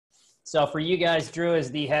So for you guys, Drew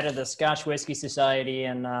is the head of the Scotch Whisky Society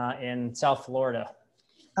in South Florida.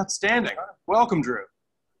 Outstanding. Welcome, Drew.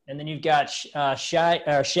 And then you've got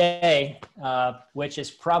Shay, which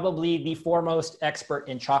is probably the foremost expert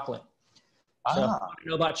in chocolate. So if you want to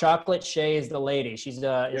know about chocolate, Shay is the lady. She's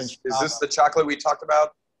is this the chocolate we talked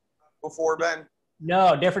about before, Ben?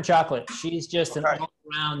 No, different chocolate. She's just an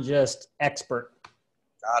all-around just expert.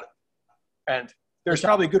 Got it. And there's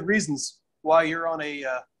probably good reasons why you're on a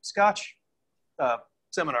Scotch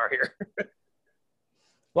seminar here.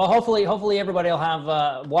 Well, hopefully everybody will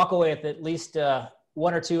have walk away with at least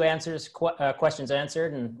one or two questions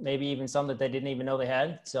answered, and maybe even some that they didn't even know they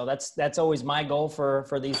had. So that's always my goal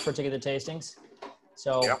for these particular tastings.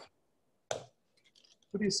 So, yeah.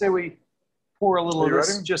 What do you say we pour a little of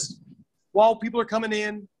this? Just while people are coming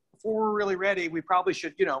in, before we're really ready, we probably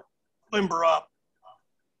should, limber up.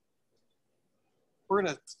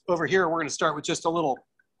 Over here, we're gonna start with just a little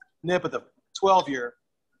nip of the 12-year,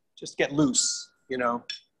 just get loose,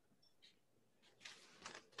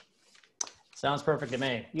 Sounds perfect to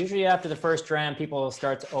me. Usually after the first dram, people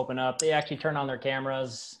start to open up. They actually turn on their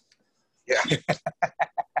cameras. Yeah.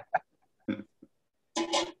 I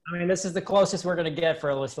mean, this is the closest we're going to get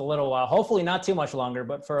for at least a little while. Hopefully not too much longer,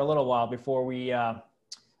 but for a little while before we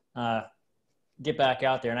get back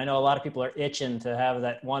out there. And I know a lot of people are itching to have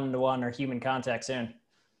that one-to-one or human contact soon.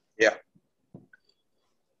 Yeah.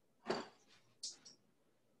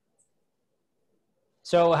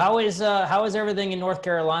 So how is everything in North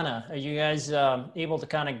Carolina? Are you guys able to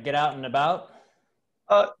kind of get out and about?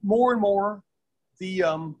 More and more.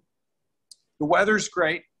 The weather's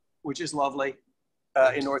great, which is lovely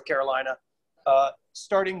in North Carolina.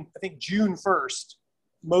 Starting, I think, June 1st,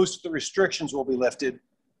 most of the restrictions will be lifted.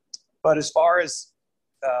 But as far as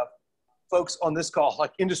folks on this call,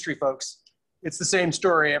 like industry folks, it's the same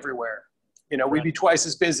story everywhere. We'd be twice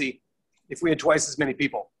as busy if we had twice as many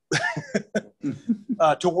people.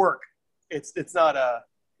 To work. It's not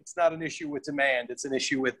an issue with demand. It's an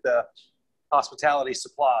issue with hospitality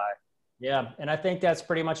supply. Yeah, and I think that's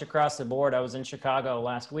pretty much across the board. I was in Chicago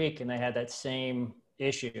last week, and they had that same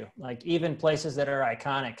issue. Like even places that are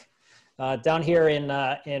iconic. Down here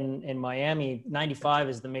in Miami, 95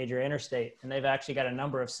 is the major interstate, and they've actually got a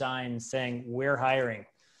number of signs saying we're hiring.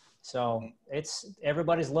 So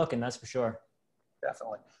everybody's looking, that's for sure.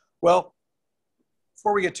 Definitely. Well,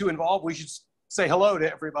 before we get too involved, we should say hello to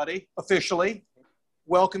everybody officially.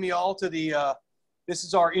 Welcome you all to this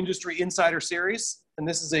is our Industry Insider Series, and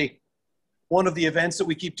this is one of the events that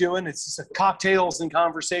we keep doing. It's a cocktails and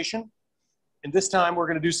conversation. And this time we're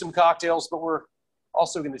going to do some cocktails, but we're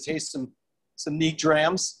also going to taste some neat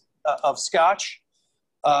drams of Scotch.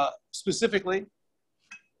 Specifically,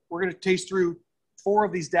 we're going to taste through 4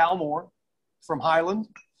 of these Dalmore from Highland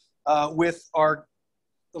with our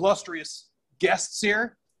illustrious guests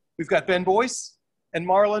here. We've got Ben Boice and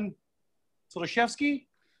Marlon Tolashevsky.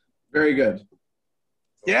 Very good.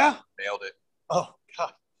 Yeah? Nailed it. Oh,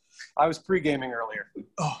 God. I was pre-gaming earlier.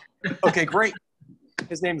 Oh, okay, great.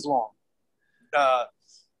 His name's long.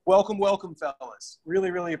 Welcome, fellas.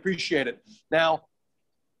 Really, really appreciate it. Now,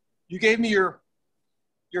 you gave me your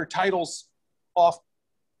titles off,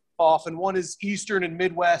 and one is Eastern and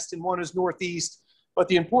Midwest, and one is Northeast. But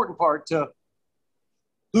the important part to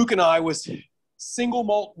Luke and I was Single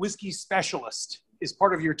Malt Whisky Specialist is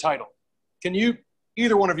part of your title. Can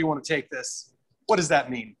either one of you want to take this? What does that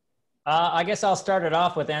mean? I guess I'll start it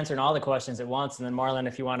off with answering all the questions at once, and then Marlon,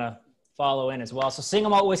 if you want to follow in as well. So Single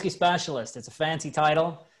Malt Whisky Specialist, it's a fancy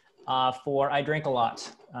title for I drink a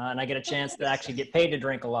lot, and I get a chance to actually get paid to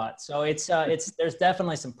drink a lot. So there's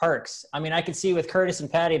definitely some perks. I mean, I can see with Curtis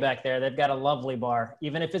and Patty back there, they've got a lovely bar.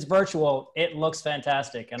 Even if it's virtual, it looks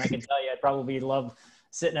fantastic, and I can tell you I'd probably love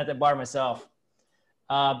sitting at the bar myself.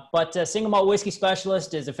 But Single Malt Whisky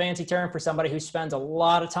Specialist is a fancy term for somebody who spends a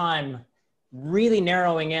lot of time really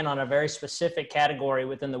narrowing in on a very specific category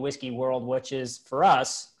within the whiskey world, which is, for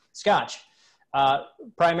us, Scotch.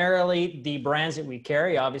 Primarily the brands that we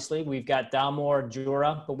carry, obviously, we've got Dalmore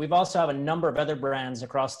Jura, but we've also have a number of other brands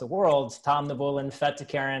across the world, Tom the Bullen, Fete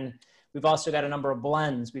Karen. We've also got a number of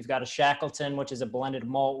blends. We've got a Shackleton, which is a blended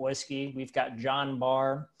malt whiskey. We've got John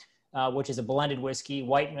Barr, which is a blended whiskey,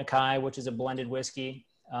 Whyte Mackay, which is a blended whiskey.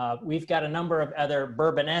 We've got a number of other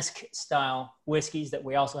bourbon-esque style whiskeys that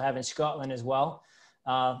we also have in Scotland as well.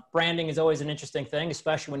 Branding is always an interesting thing,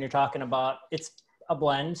 especially when you're talking about it's a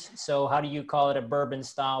blend. So how do you call it a bourbon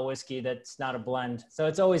style whiskey that's not a blend? So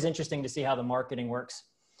it's always interesting to see how the marketing works.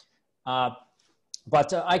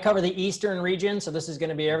 But I cover the Eastern region. So this is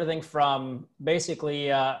going to be everything from basically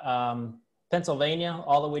Pennsylvania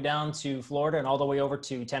all the way down to Florida and all the way over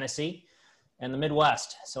to Tennessee. and the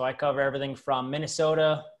Midwest. So I cover everything from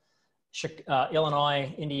Minnesota,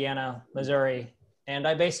 Illinois, Indiana, Missouri, and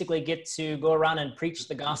I basically get to go around and preach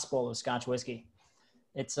the gospel of Scotch whiskey.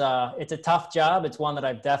 It's a tough job. It's one that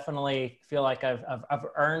I definitely feel like I've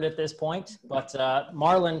earned at this point. But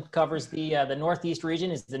Marlon covers the Northeast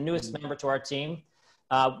region, is the newest member to our team.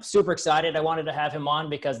 Super excited. I wanted to have him on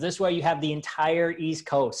because this way you have the entire East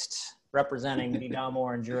Coast representing the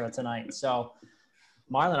Dalmore and Jura tonight. So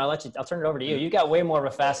Marlon, I'll turn it over to you. You got way more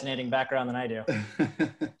of a fascinating background than I do.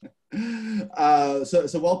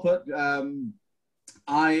 So well put.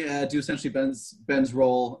 I do essentially Ben's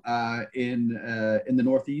role in the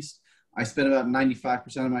Northeast. I spend about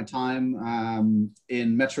 95% of my time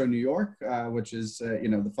in Metro New York, which is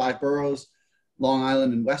the 5 boroughs, Long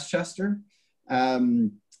Island and Westchester.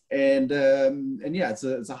 And yeah,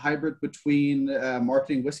 it's a hybrid between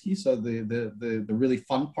marketing whiskey, so the really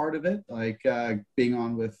fun part of it, like being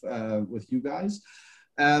on with you guys.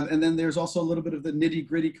 And then there's also a little bit of the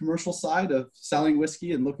nitty-gritty commercial side of selling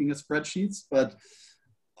whiskey and looking at spreadsheets. But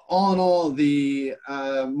all in all, the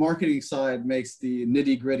marketing side makes the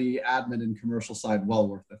nitty-gritty admin and commercial side well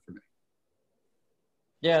worth it for me.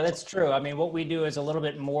 Yeah, that's true. I mean, what we do is a little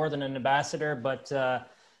bit more than an ambassador, but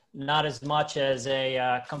not as much as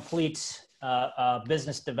a complete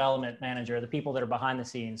business development manager, the people that are behind the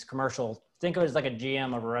scenes, commercial. Think of it as like a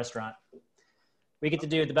GM of a restaurant. We get to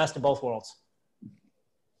do the best of both worlds.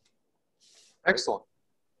 Excellent.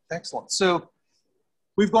 Excellent. So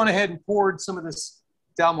we've gone ahead and poured some of this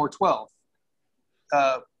Dalmore 12.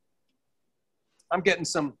 I'm getting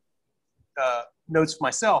some notes for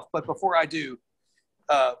myself, but before I do,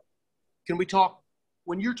 can we talk,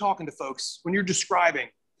 when you're talking to folks, when you're describing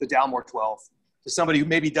the Dalmore 12 to somebody who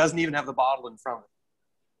maybe doesn't even have the bottle in front of them,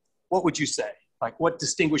 what would you say? Like, what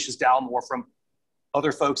distinguishes Dalmore from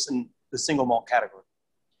other folks in the single malt category?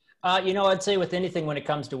 I'd say with anything when it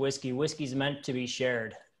comes to whiskey, whiskey's meant to be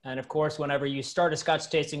shared. And of course, whenever you start a Scotch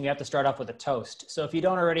tasting, you have to start off with a toast. So if you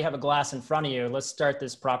don't already have a glass in front of you, let's start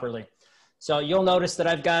this properly. So you'll notice that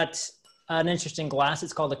I've got an interesting glass.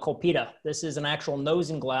 It's called a Colpita. This is an actual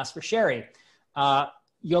nosing glass for sherry.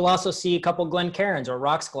 You'll also see a couple Glencairns or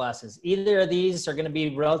rocks glasses. Either of these are going to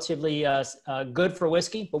be relatively good for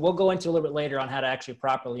whiskey, but we'll go into a little bit later on how to actually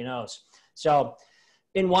properly nose. So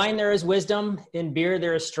in wine, there is wisdom. In beer,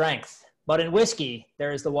 there is strength. But in whiskey,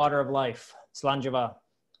 there is the water of life. Slanjava.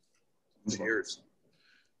 Cheers.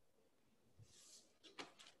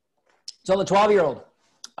 So the 12-year-old.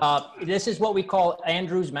 This is what we call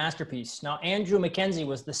Andrew's masterpiece. Now, Andrew Mackenzie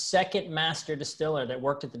was the second master distiller that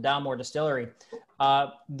worked at the Dalmore distillery.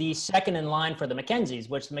 The second in line for the Mackenzies,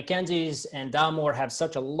 which the Mackenzies and Dalmore have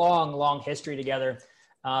such a long, long history together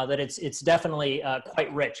that it's definitely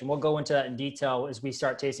quite rich. And we'll go into that in detail as we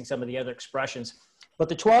start tasting some of the other expressions. But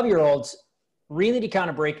the 12-year-olds, really to kind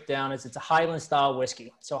of break it down, is it's a Highland style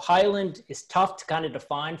whiskey. So Highland is tough to kind of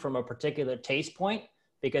define from a particular taste point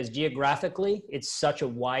because geographically it's such a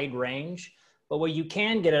wide range. But what you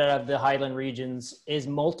can get out of the Highland regions is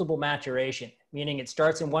multiple maturation, meaning it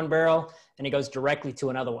starts in one barrel and it goes directly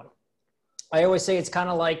to another one. I always say it's kind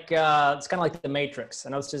of like the Matrix.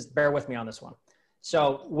 I know it's just bear with me on this one.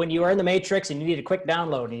 So when you are in the Matrix and you need a quick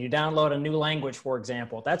download and you download a new language, for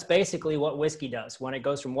example, that's basically what whiskey does. When it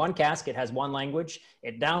goes from one cask, it has one language.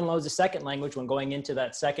 It downloads a second language when going into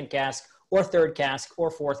that second cask or third cask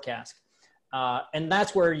or fourth cask. And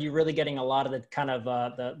that's where you're really getting a lot of the kind of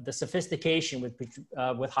the sophistication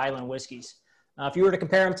with Highland whiskeys. If you were to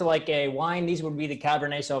compare them to like a wine, these would be the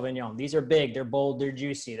Cabernet Sauvignon. These are big, they're bold, they're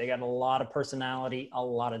juicy. They got a lot of personality, a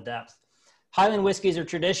lot of depth. Highland whiskeys are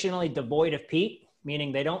traditionally devoid of peat,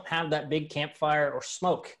 meaning they don't have that big campfire or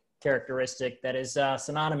smoke characteristic that is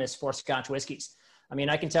synonymous for Scotch whiskeys. I mean,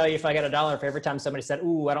 I can tell you if I got $1 for every time somebody said,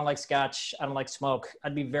 ooh, I don't like Scotch, I don't like smoke,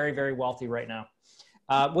 I'd be very, very wealthy right now,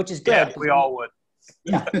 which is good. Yeah, we all would.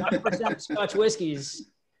 Yeah, 90% of Scotch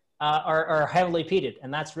whiskeys are heavily peated,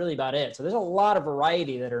 and that's really about it. So there's a lot of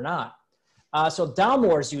variety that are not. So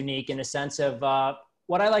Dalmore is unique in a sense of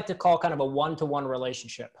what I like to call kind of a one-to-one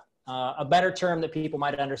relationship. A better term that people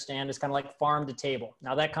might understand is kind of like farm to table.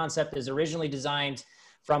 Now that concept is originally designed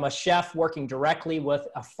from a chef working directly with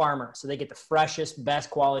a farmer. So they get the freshest,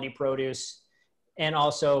 best quality produce and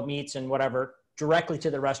also meats and whatever directly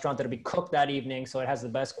to the restaurant that'll be cooked that evening. So it has the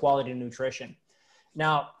best quality nutrition.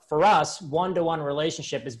 Now for us, one-to-one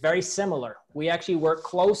relationship is very similar. We actually work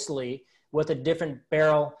closely with the different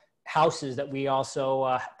barrel houses that we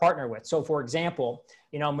also partner with. So for example,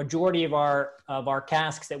 majority of our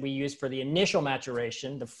casks that we use for the initial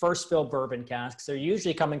maturation, the first fill bourbon casks, they're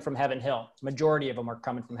usually coming from Heaven Hill. Majority of them are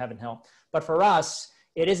coming from Heaven Hill. But for us,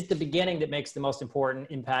 it isn't the beginning that makes the most important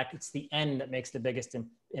impact. It's the end that makes the biggest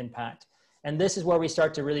impact. And this is where we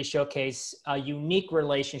start to really showcase a unique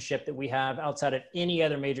relationship that we have outside of any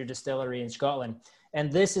other major distillery in Scotland.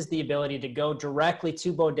 And this is the ability to go directly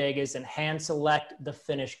to bodegas and hand select the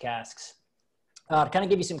finished casks. To kind of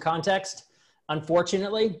give you some context,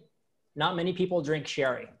 unfortunately, not many people drink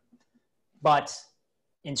sherry. But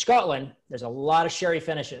in Scotland, there's a lot of sherry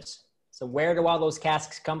finishes. So where do all those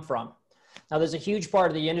casks come from? Now, there's a huge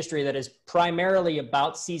part of the industry that is primarily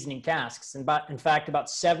about seasoning casks. And in fact, about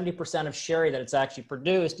 70% of sherry that it's actually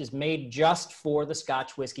produced is made just for the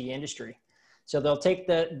Scotch whiskey industry. So they'll take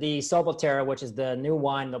the Solvatera, which is the new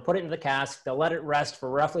wine, they'll put it into the cask, they'll let it rest for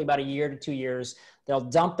roughly about a year to 2 years. They'll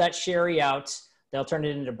dump that sherry out, they'll turn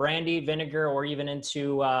it into brandy, vinegar, or even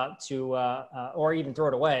or even throw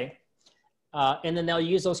it away. And then they'll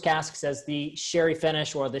use those casks as the sherry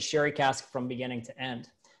finish or the sherry cask from beginning to end.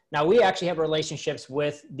 Now, we actually have relationships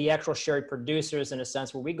with the actual sherry producers in a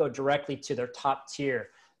sense where we go directly to their top tier.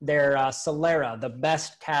 They're Solera, the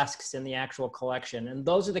best casks in the actual collection. And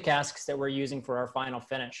those are the casks that we're using for our final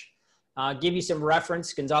finish. Give you some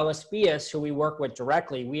reference, Gonzales Bias, who we work with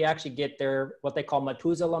directly, we actually get their, what they call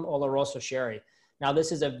Matusalem Oloroso sherry. Now,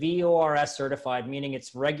 this is a VORS certified, meaning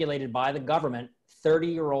it's regulated by the government,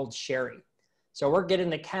 30-year-old sherry. So we're getting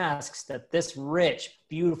the casks that this rich,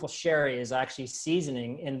 beautiful sherry is actually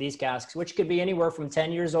seasoning in these casks, which could be anywhere from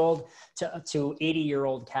 10 years old to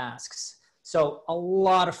 80-year-old casks. So a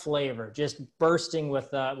lot of flavor, just bursting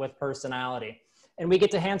with personality. And we get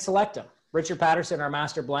to hand select them. Richard Patterson, our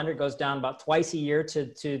master blender, goes down about twice a year to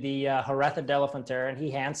the Jerez de la Frontera, and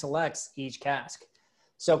he hand selects each cask.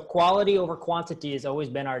 So quality over quantity has always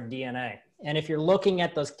been our DNA. And if you're looking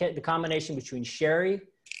at the combination between sherry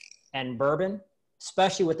and bourbon,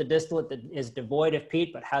 especially with the distillate that is devoid of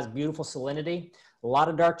peat but has beautiful salinity, a lot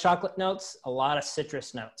of dark chocolate notes, a lot of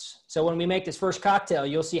citrus notes. So when we make this first cocktail,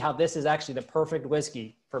 you'll see how this is actually the perfect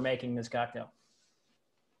whiskey for making this cocktail.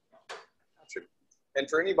 And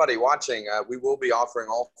for anybody watching, we will be offering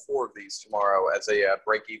all 4 of these tomorrow as a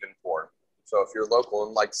break-even pour. So if you're local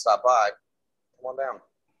and like to stop by, come on down.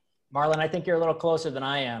 Marlon, I think you're a little closer than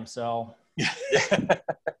I am, so.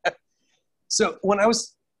 So when I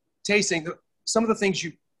was tasting, some of the things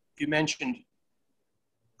you mentioned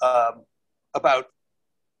about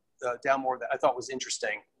Dalmore that I thought was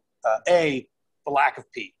interesting. The lack of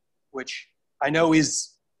peat, which I know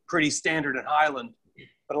is pretty standard in Highland,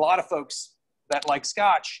 but a lot of folks that like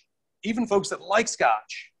Scotch, even folks that like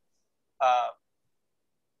Scotch,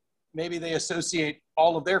 maybe they associate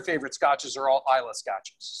all of their favorite Scotches are all Islay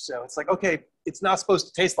Scotches. So it's like, okay, it's not supposed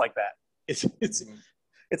to taste like that. It's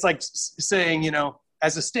like saying, you know,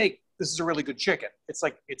 as a steak, this is a really good chicken. It's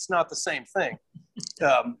like, it's not the same thing.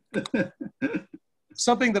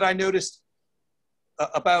 Something that I noticed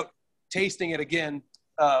about tasting it again,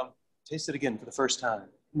 taste it again for the first time.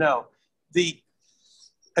 No,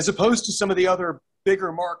 as opposed to some of the other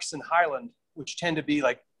bigger marks in Highland, which tend to be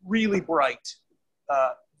like really bright,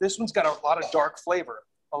 this one's got a lot of dark flavor,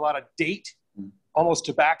 a lot of date, almost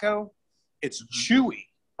tobacco. It's chewy,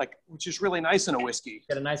 like, which is really nice in a whiskey.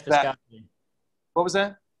 Got a nice viscosity. What was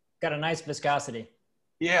that? Got a nice viscosity.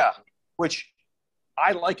 Yeah, which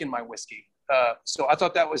I like in my whiskey. So I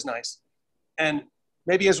thought that was nice. And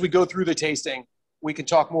maybe as we go through the tasting, we can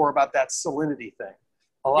talk more about that salinity thing.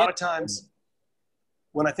 A lot of times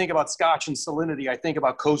when I think about Scotch and salinity, I think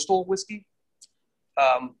about coastal whiskey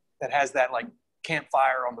that has that like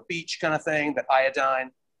campfire on the beach kind of thing, that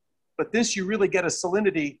iodine. But this, you really get a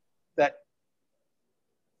salinity that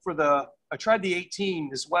I tried the 18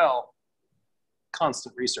 as well,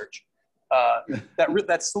 constant research.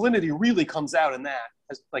 That salinity really comes out in that,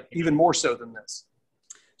 like even more so than this.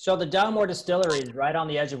 So the Dalmore Distillery is right on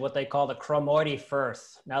the edge of what they call the Cromoitie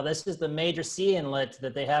Firth. Now, this is the major sea inlet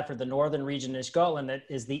that they have for the northern region of Scotland that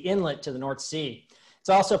is the inlet to the North Sea. It's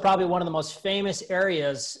also probably one of the most famous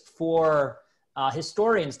areas for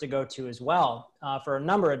historians to go to as well, for a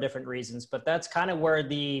number of different reasons. But that's kind of where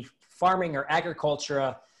the farming or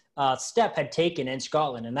agriculture step had taken in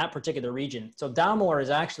Scotland, in that particular region. So Dalmore is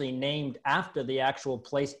actually named after the actual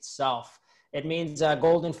place itself. It means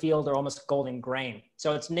golden field or almost golden grain.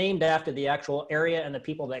 So it's named after the actual area and the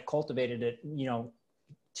people that cultivated it, you know,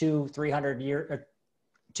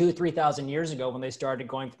 3,000 years ago when they started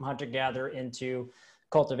going from hunter-gatherer into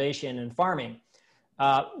cultivation and farming.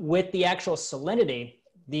 With the actual salinity,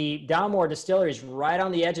 the Dalmore Distillery is right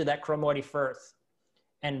on the edge of that Cromoitie Firth.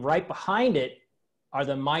 And right behind it are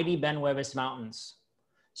the mighty Ben Nevis Mountains.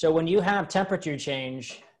 So when you have temperature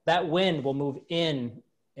change, that wind will move in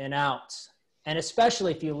and out. And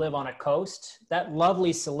especially if you live on a coast, that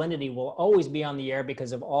lovely salinity will always be on the air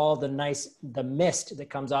because of all the mist that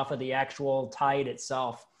comes off of the actual tide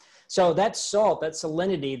itself. So that salt, that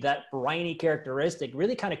salinity, that briny characteristic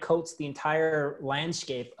really kind of coats the entire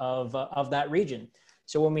landscape of that region.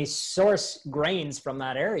 So when we source grains from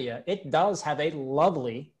that area, it does have a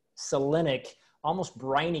lovely salinic, almost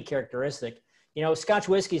briny characteristic. You know, Scotch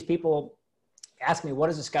whiskeys, people ask me, what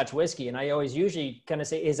is a Scotch whiskey? And I always usually kind of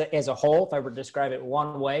say, as a whole, if I were to describe it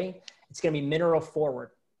one way, it's going to be mineral forward.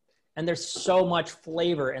 And there's so much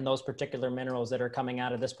flavor in those particular minerals that are coming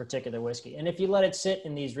out of this particular whiskey. And if you let it sit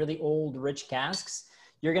in these really old, rich casks,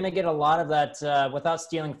 you're going to get a lot of that, without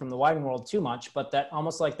stealing from the wine world too much, but that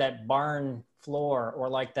almost like that barn floor or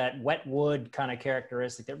like that wet wood kind of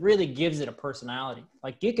characteristic that really gives it a personality.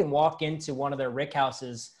 Like you can walk into one of their rick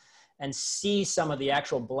houses and see some of the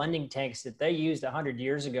actual blending tanks that they used 100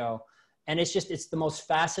 years ago. And it's the most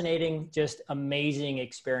fascinating, just amazing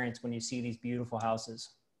experience when you see these beautiful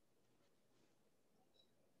houses.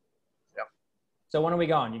 Yeah. So when are we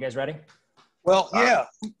going? You guys ready? Well, yeah,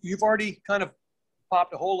 you've already kind of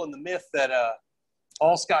popped a hole in the myth that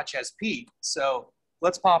all Scotch has peat. So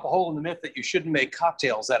let's pop a hole in the myth that you shouldn't make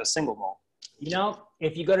cocktails out of single malt. You know,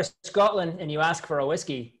 if you go to Scotland and you ask for a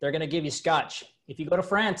whiskey, they're going to give you Scotch. If you go to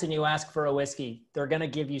France and you ask for a whiskey, they're going to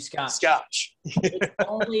give you Scotch. Scotch. It's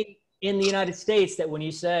only in the United States that when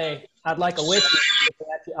you say, I'd like a whiskey, they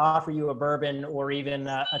actually offer you a bourbon or even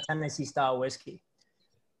a Tennessee style whiskey.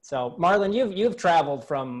 So Marlon, you've traveled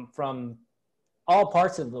from all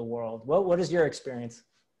parts of the world. What is your experience?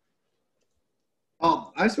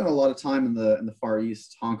 I spent a lot of time in the Far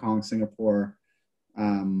East, Hong Kong, Singapore,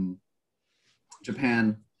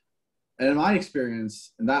 Japan. And in my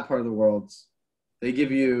experience, in that part of the world, they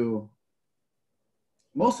give you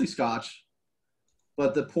mostly Scotch,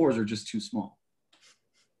 but the pours are just too small.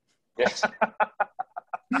 Yes.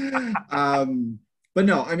 But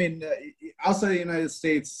no, I mean, outside the United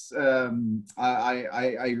States,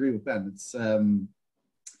 I agree with Ben.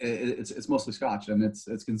 It's mostly Scotch, and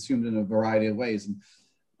it's consumed in a variety of ways.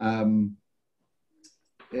 And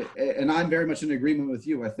I'm very much in agreement with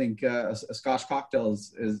you. I think a Scotch cocktail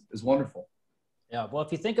is wonderful. Yeah, well,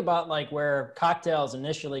 if you think about like where cocktails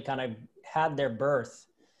initially kind of had their birth,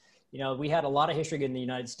 you know, we had a lot of history in the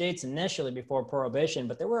United States initially before Prohibition,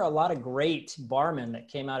 but there were a lot of great barmen that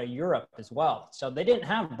came out of Europe as well. So they didn't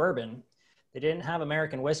have bourbon. They didn't have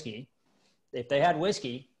American whiskey. If they had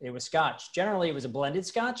whiskey, it was Scotch. Generally, it was a blended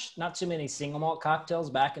Scotch, not too many single malt cocktails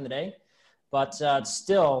back in the day, but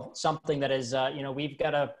still something that is, you know, we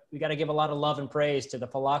got to give a lot of love and praise to the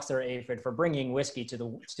phylloxera aphid for bringing whiskey to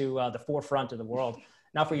the forefront of the world.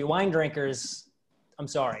 Now, for you wine drinkers, I'm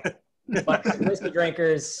sorry, but whiskey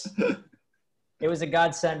drinkers, it was a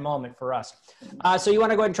God-sent moment for us. So you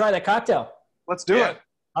want to go ahead and try that cocktail? Let's do it.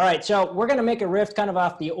 All right, so we're going to make a riff kind of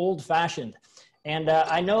off the old-fashioned. And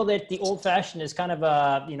I know that the old-fashioned is kind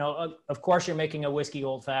of, you know, of course you're making a whiskey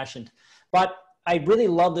old-fashioned, but I really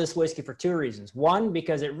love this whiskey for two reasons. One,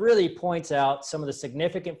 because it really points out some of the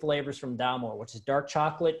significant flavors from Dalmore, which is dark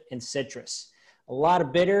chocolate and citrus. A lot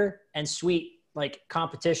of bitter and sweet, like,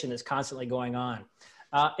 competition that's constantly going on.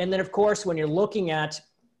 And then, of course, when you're looking at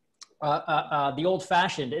the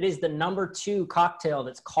old-fashioned, it is the #2 cocktail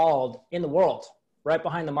that's called in the world, right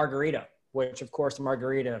behind the margarita, which, of course, the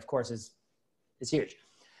margarita, of course, is huge.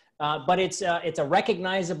 But it's a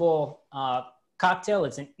recognizable cocktail.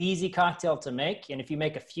 It's an easy cocktail to make. And if you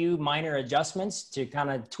make a few minor adjustments to kind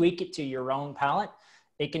of tweak it to your own palate,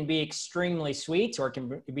 it can be extremely sweet or it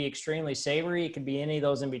can be extremely savory. It can be any of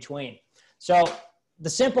those in between. So the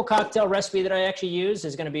simple cocktail recipe that I actually use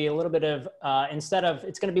is going to be a little bit of, it's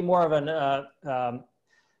going to be more of an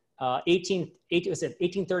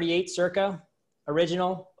 1838 circa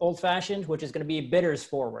original old-fashioned, which is going to be bitters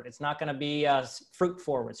forward. It's not going to be fruit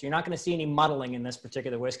forward. So you're not going to see any muddling in this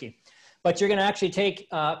particular whiskey. But you're going to actually take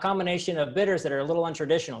a combination of bitters that are a little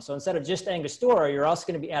untraditional. So instead of just Angostura, you're also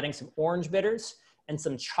going to be adding some orange bitters and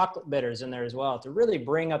some chocolate bitters in there as well to really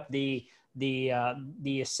bring up the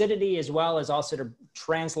acidity as well as also to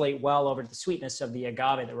translate well over to the sweetness of the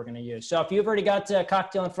agave that we're going to use. So if you've already got a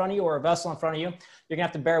cocktail in front of you or a vessel in front of you, you're going to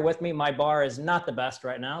have to bear with me. My bar is not the best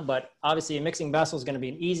right now, but obviously a mixing vessel is going to be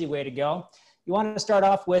an easy way to go. You want to start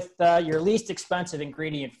off with your least expensive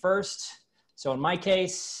ingredient first. So in my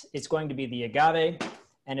case, it's going to be the agave,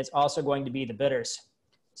 and it's also going to be the bitters.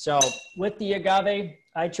 So with the agave,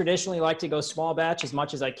 I traditionally like to go small batch as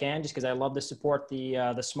much as I can, just because I love to support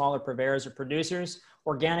the smaller purveyors or producers.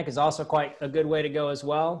 Organic is also quite a good way to go as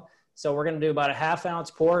well. So we're going to do about a ½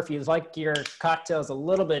 ounce pour. If you like your cocktails a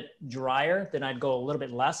little bit drier, then I'd go a little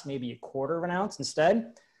bit less, maybe a ¼ ounce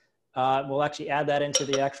instead. we'll actually add that into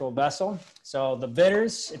the actual vessel. So the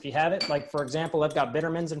bitters, if you have it, like for example, I've got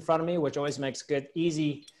Bittermans in front of me, which always makes good,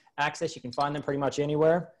 easy access. You can find them pretty much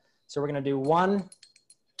anywhere. So we're going to do 1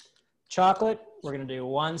 chocolate, we're going to do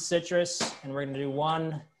 1 citrus, and we're going to do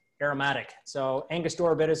 1 aromatic. So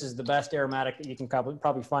Angostura bitters is the best aromatic that you can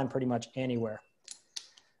probably find pretty much anywhere.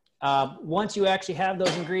 Once you actually have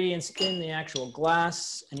those ingredients in the actual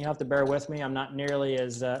glass, and you have to bear with me, I'm not nearly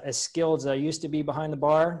as skilled as I used to be behind the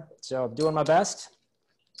bar, so I'm doing my best.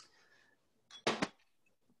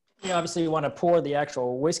 You obviously want to pour the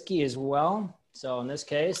actual whiskey as well. So in this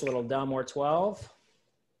case, a little Dalmore 12.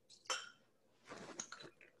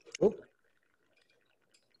 Oop.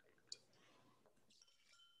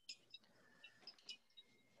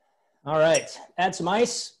 All right, add some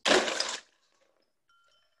ice.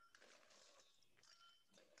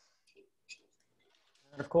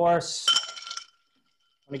 And of course,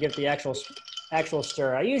 I'm gonna give it the actual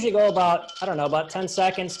stir. I usually go about, I don't know, about 10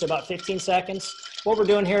 seconds to about 15 seconds. What we're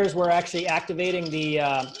doing here is we're actually activating the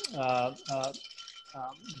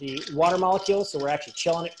water molecules, so we're actually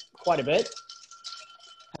chilling it quite a bit.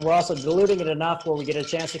 And we're also diluting it enough where we get a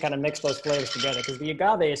chance to kind of mix those flavors together, because the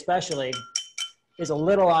agave especially is a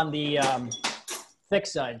little on the thick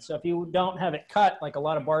side. So if you don't have it cut like a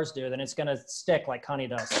lot of bars do, then it's gonna stick like honey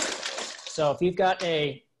does. So if you've got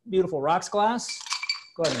a beautiful rocks glass,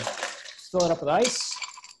 go ahead and fill it up with ice.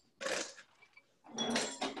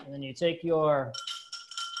 And then you take your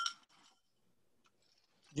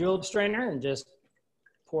julep strainer and just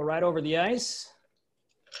pour right over the ice.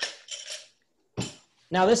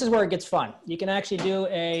 Now this is where it gets fun. You can actually do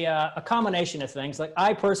a combination of things. Like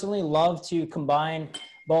I personally love to combine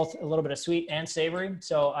both a little bit of sweet and savory.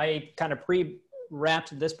 So I kind of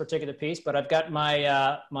pre-wrapped this particular piece, but I've got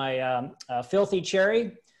my, filthy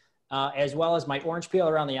cherry as well as my orange peel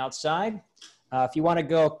around the outside. If you want to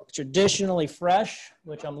go traditionally fresh,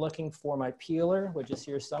 which I'm looking for my peeler, which is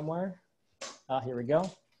here somewhere. Here we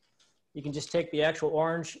go. You can just take the actual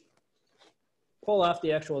orange, pull off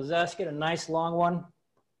the actual zest, get a nice long one.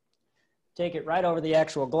 Take it right over the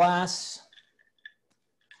actual glass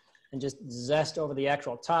and just zest over the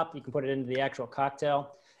actual top. You can put it into the actual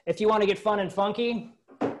cocktail. If you want to get fun and funky,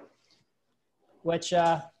 which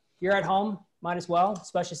you're at home, might as well,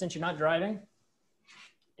 especially since you're not driving.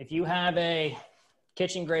 If you have a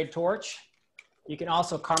kitchen grade torch, you can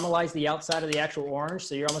also caramelize the outside of the actual orange.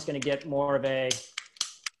 So you're almost going to get more of a,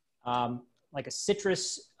 like a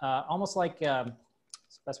citrus, almost like, that's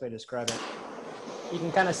the best way to describe it. You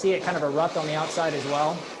can kind of see it kind of erupt on the outside as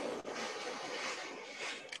well.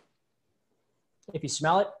 If you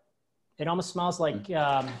smell it, it almost smells like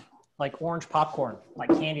orange popcorn, like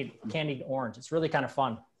candied orange. It's really kind of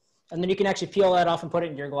fun. And then you can actually peel that off and put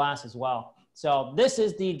it in your glass as well. So this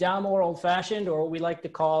is the Dalmore Old Fashioned, or what we like to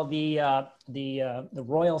call the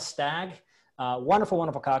Royal Stag. Wonderful,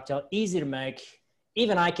 wonderful cocktail, easy to make.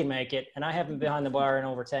 Even I can make it, and I haven't been behind the bar in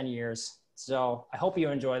over 10 years. So I hope you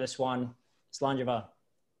enjoy this one. Slàinte.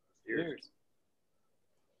 Cheers.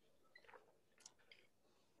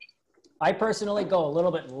 I personally go a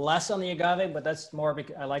little bit less on the agave, but that's more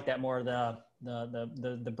because I like that more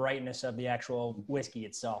the brightness of the actual whiskey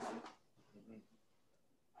itself.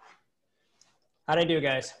 How'd I do,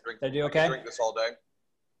 guys? Did I do okay? Drink this all day.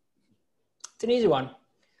 It's an easy one.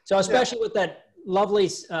 So especially with that lovely,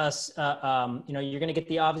 you know, you're going to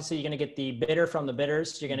get obviously you're going to get the bitter from the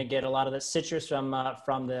bitters. You're going to get a lot of the citrus from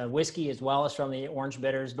the whiskey as well as from the orange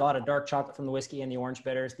bitters. A lot of dark chocolate from the whiskey and the orange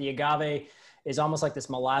bitters. The agave is almost like this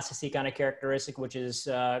molassesy kind of characteristic, which is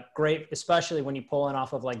great, especially when you pull in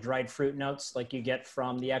off of like dried fruit notes like you get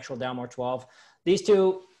from the actual Dalmore 12. These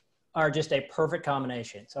two are just a perfect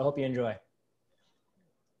combination. So I hope you enjoy.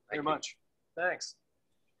 Very much. Thanks.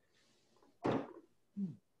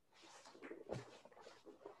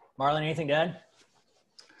 Marlon, anything to add?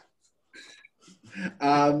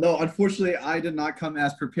 No, unfortunately, I did not come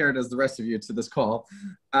as prepared as the rest of you to this call.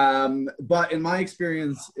 But in my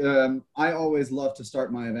experience, I always love to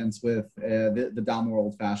start my events with the Dalmore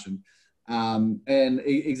Old Fashioned. And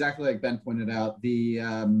exactly like Ben pointed out, the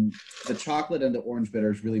chocolate and the orange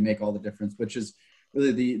bitters really make all the difference, which is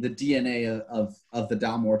really the DNA of the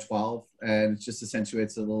Dalmore 12, and it just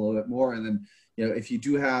accentuates it a little bit more. And then, you know, if you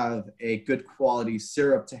do have a good quality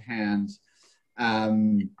syrup to hand,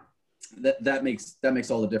 that makes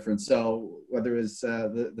all the difference. So whether it's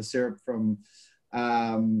the syrup from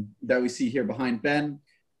that we see here behind Ben,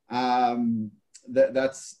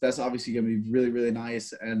 that's obviously going to be really, really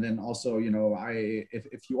nice. And then also, you know,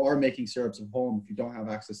 if you are making syrups at home, if you don't have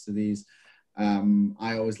access to these,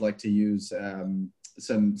 I always like to use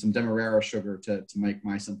some Demerara sugar to make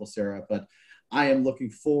my simple syrup. But I am looking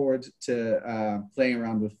forward to playing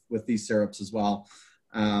around with these syrups as well,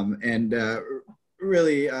 and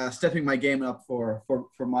really stepping my game up for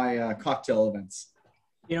my cocktail events.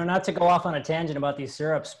 You know, not to go off on a tangent about these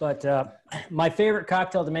syrups, but my favorite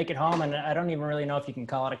cocktail to make at home, and I don't even really know if you can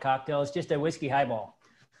call it a cocktail, it's just a whiskey highball.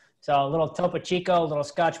 So a little Topo Chico, a little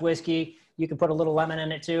Scotch whiskey. You can put a little lemon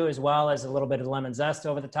in it too, as well as a little bit of lemon zest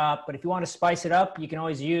over the top. But if you want to spice it up, you can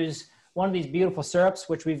always use one of these beautiful syrups,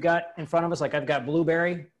 which we've got in front of us. Like I've got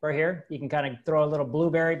blueberry right here. You can kind of throw a little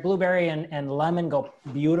blueberry and lemon go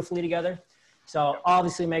beautifully together. So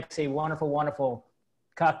obviously makes a wonderful, wonderful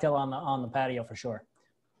cocktail on the patio for sure.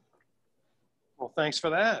 Well, thanks for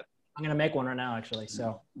that. I'm going to make one right now, actually.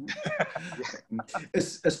 So,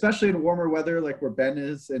 especially in warmer weather, like where Ben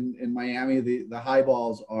is in Miami, the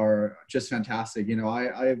highballs are just fantastic. You know,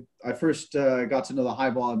 I first got to know the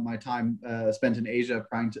highball in my time spent in Asia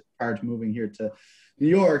prior to moving here to New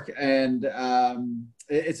York, and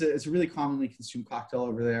it's a really commonly consumed cocktail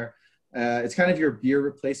over there. It's kind of your beer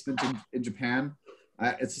replacement in Japan.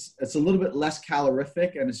 It's a little bit less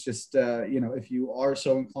calorific, and it's just you know, if you are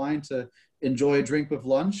so inclined to enjoy a drink with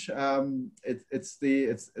lunch, it's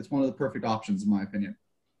one of the perfect options in my opinion.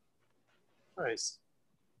 Nice.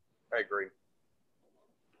 I agree.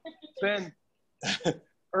 Ben,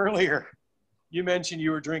 earlier you mentioned you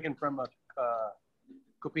were drinking from a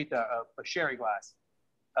copita, a sherry glass,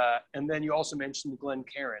 and then you also mentioned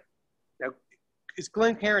Glencairn. Now, is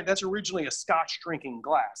Glencairn, that's originally a Scotch drinking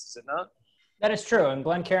glass, is it not? that is true. And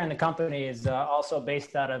Glencairn, the company, is also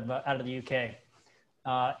based out of the UK.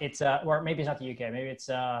 Or maybe it's not the UK. Maybe it's,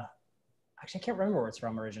 actually, I can't remember where it's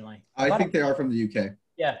from originally. I think they are from the UK.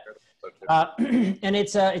 Yeah. And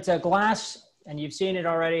it's a glass, and you've seen it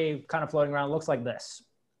already kind of floating around. It looks like this.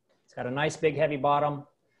 It's got a nice big heavy bottom,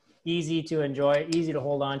 easy to enjoy, easy to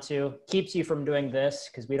hold on to, keeps you from doing this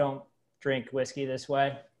because we don't drink whiskey this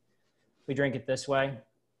way. We drink it this way.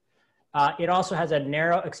 It also has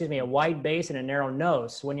a wide base and a narrow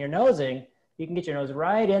nose. So when you're nosing, you can get your nose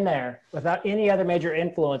right in there without any other major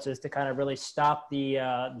influences to kind of really stop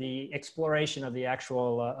the exploration of the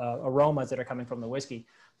actual aromas that are coming from the whiskey.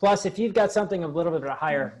 Plus, if you've got something a little bit of a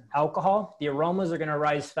higher alcohol, the aromas are going to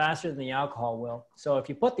rise faster than the alcohol will. So if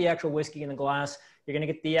you put the actual whiskey in the glass, you're going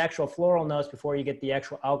to get the actual floral notes before you get the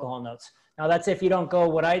actual alcohol notes. Now, that's if you don't go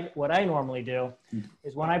what I normally do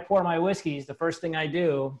is when I pour my whiskeys, the first thing I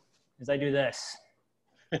do is I do this.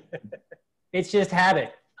 It's just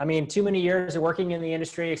habit. I mean, too many years of working in the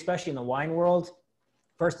industry, especially in the wine world,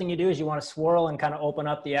 first thing you do is you want to swirl and kind of open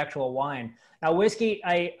up the actual wine. Now, whiskey,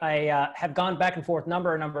 I have gone back and forth a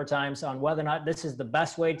number of times on whether or not this is the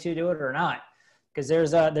best way to do it or not, because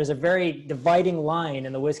there's a very dividing line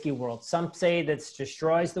in the whiskey world. Some say that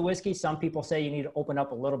destroys the whiskey. Some people say you need to open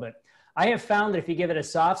up a little bit. I have found that if you give it a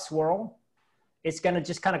soft swirl, it's going to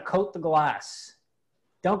just kind of coat the glass.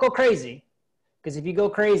 Don't go crazy, because if you go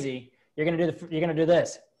crazy, you're going to do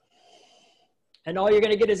this. And all you're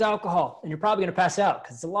going to get is alcohol, and you're probably going to pass out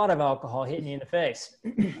because it's a lot of alcohol hitting you in the face.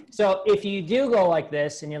 So if you do go like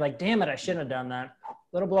this and you're like, damn it, I shouldn't have done that, a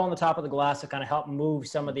little blow on the top of the glass to kind of help move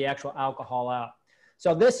some of the actual alcohol out.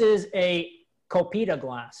 So this is a Copita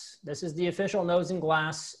glass. This is the official nosing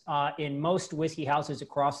glass in most whiskey houses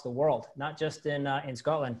across the world, not just in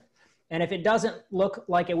Scotland. And if it doesn't look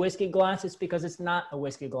like a whiskey glass, it's because it's not a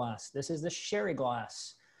whiskey glass. This is the sherry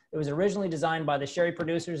glass. It was originally designed by the sherry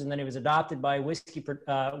producers, and then it was adopted by whiskey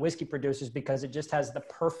producers because it just has the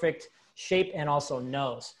perfect shape and also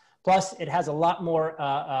nose. Plus, it has a lot more,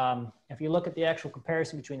 if you look at the actual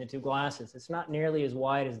comparison between the two glasses, it's not nearly as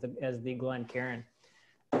wide as the Glencairn.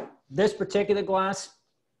 This particular glass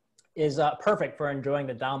is perfect for enjoying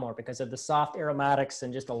the Dalmore because of the soft aromatics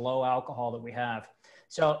and just the low alcohol that we have.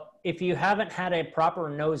 So if you haven't had a proper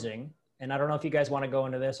nosing, and I don't know if you guys want to go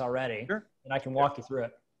into this already, sure, and I can walk you through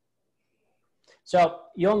it. So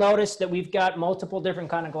you'll notice that we've got multiple different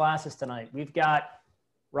kind of glasses tonight. We've got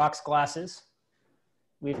rocks glasses.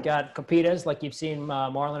 We've got Copitas, like you've seen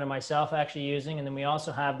Marlon and myself actually using, and then we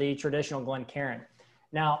also have the traditional Glencairn.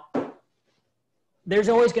 Now, there's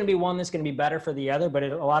always going to be one that's going to be better for the other, but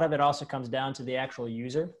a lot of it also comes down to the actual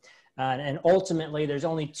user. And ultimately, there's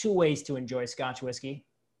only two ways to enjoy Scotch whiskey.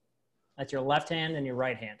 That's your left hand and your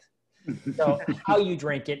right hand. So how you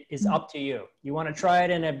drink it is up to you. You want to try it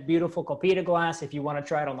in a beautiful Copita glass. If you want to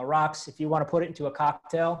try it on the rocks, if you want to put it into a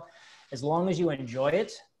cocktail, as long as you enjoy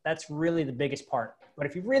it, that's really the biggest part. But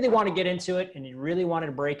if you really want to get into it and you really wanted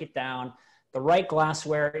to break it down, the right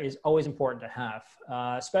glassware is always important to have,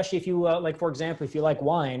 especially if you, like, for example, if you like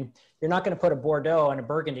wine, you're not going to put a Bordeaux in a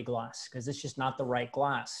Burgundy glass because it's just not the right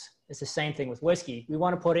glass. It's the same thing with whiskey. We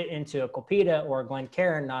want to put it into a Copita or a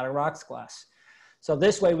Glencairn, not a rocks glass. So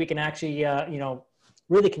this way we can actually, you know,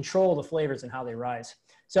 really control the flavors and how they rise.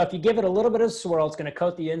 So if you give it a little bit of a swirl, it's going to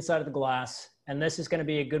coat the inside of the glass. And this is going to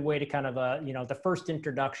be a good way to kind of, you know, the first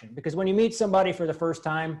introduction. Because when you meet somebody for the first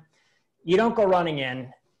time, you don't go running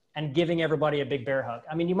in and giving everybody a big bear hug.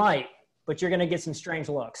 I mean, you might, but you're going to get some strange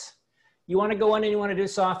looks. You want to go in and you want to do it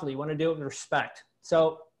softly. You want to do it with respect.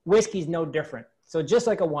 So whiskey's no different. So just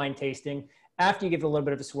like a wine tasting, after you give it a little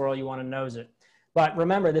bit of a swirl, you want to nose it. But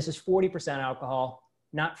remember, this is 40% alcohol,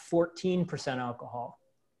 not 14% alcohol.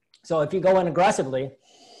 So if you go in aggressively,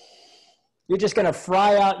 you're just going to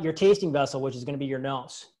fry out your tasting vessel, which is going to be your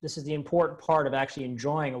nose. This is the important part of actually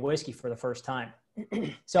enjoying a whiskey for the first time.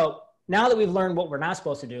 So now that we've learned what we're not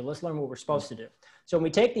supposed to do, let's learn what we're supposed to do. So when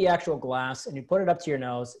we take the actual glass and you put it up to your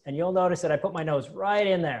nose, and you'll notice that I put my nose right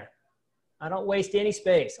in there. I don't waste any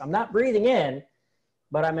space. I'm not breathing in,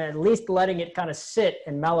 but I'm at least letting it kind of sit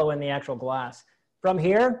and mellow in the actual glass. From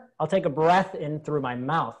here, I'll take a breath in through my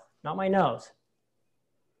mouth, not my nose.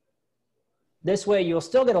 This way, you'll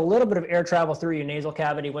still get a little bit of air travel through your nasal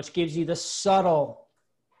cavity, which gives you the subtle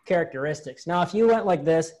characteristics. Now, if you went like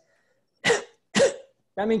this,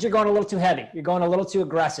 that means you're going a little too heavy. You're going a little too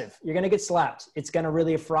aggressive. You're going to get slapped. It's going to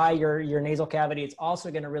really fry your nasal cavity. It's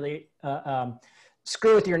also going to really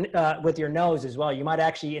screw with your nose as well. You might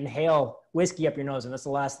actually inhale whiskey up your nose, and that's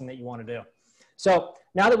the last thing that you want to do. So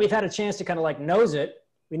now that we've had a chance to kind of like nose it,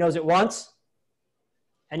 we nose it once.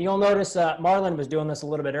 And you'll notice Marlon was doing this a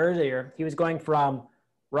little bit earlier. He was going from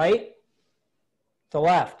right to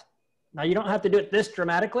left. Now, you don't have to do it this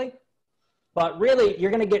dramatically, but really, you're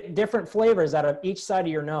going to get different flavors out of each side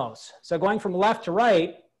of your nose. So going from left to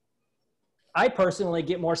right, I personally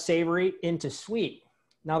get more savory into sweet.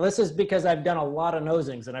 Now, this is because I've done a lot of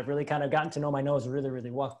nosings, and I've really kind of gotten to know my nose really,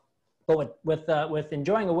 really well. But with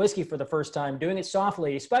enjoying a whiskey for the first time, doing it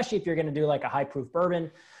softly, especially if you're going to do like a high-proof bourbon,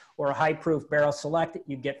 or a high-proof barrel select that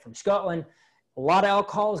you get from Scotland, a lot of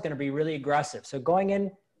alcohol is going to be really aggressive. So going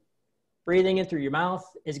in, breathing in through your mouth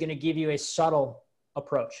is going to give you a subtle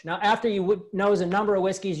approach. Now, after you nose a number of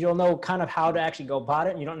whiskeys, you'll know kind of how to actually go about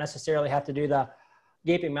it. And you don't necessarily have to do the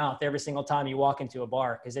gaping mouth every single time you walk into a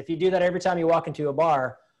bar. Because if you do that every time you walk into a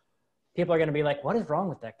bar, people are going to be like, what is wrong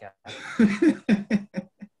with that guy?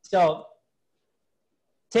 So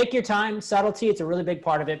take your time, subtlety, it's a really big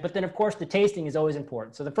part of it. But then, of course, the tasting is always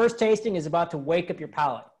important. So the first tasting is about to wake up your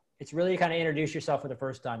palate. It's really kind of introduce yourself for the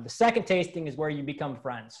first time. The second tasting is where you become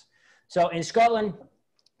friends. So in Scotland,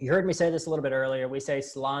 you heard me say this a little bit earlier, we say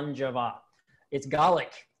Slán Java. It's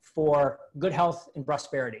Gaelic for good health and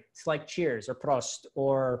prosperity. It's like cheers or prost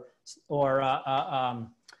or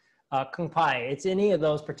kung pai. It's any of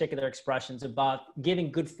those particular expressions about giving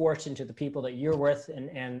good fortune to the people that you're with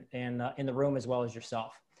and in the room as well as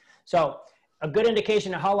yourself. So a good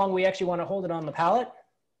indication of how long we actually want to hold it on the palate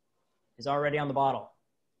is already on the bottle.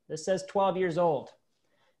 This says 12 years old.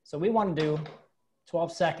 So we want to do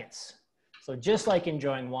 12 seconds. So just like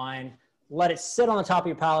enjoying wine, let it sit on the top of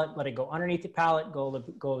your palate, let it go underneath the palate,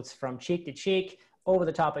 goes from cheek to cheek, over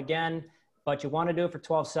the top again, but you want to do it for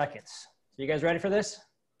 12 seconds. So you guys ready for this?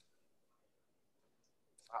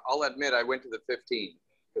 I'll admit I went to the 15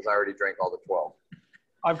 because I already drank all the 12.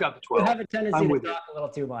 I've got the 12. You have a tendency to talk a little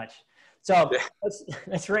too much. So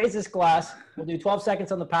let's raise this glass. We'll do 12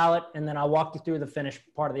 seconds on the palate, and then I'll walk you through the finished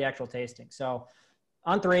part of the actual tasting. So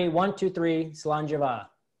on 3, 1, 2, 3, Slán Java.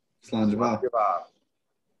 Slán Java.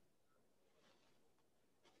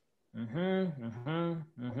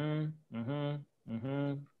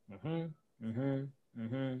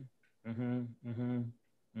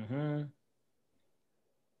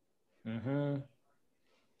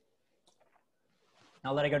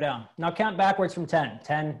 Now let it go down. Now count backwards from 10.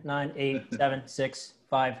 10, 9, 8, 7, 6,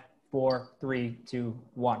 5, 4, 3, 2,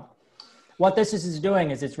 1. What this is doing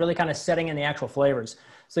is it's really kind of setting in the actual flavors.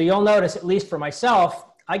 So you'll notice, at least for myself,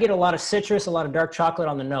 I get a lot of citrus, a lot of dark chocolate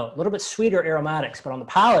on the note, a little bit sweeter aromatics, but on the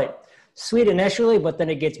palate, sweet initially, but then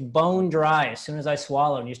it gets bone dry as soon as I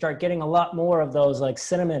swallow. And you start getting a lot more of those like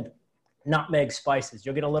cinnamon, nutmeg spices.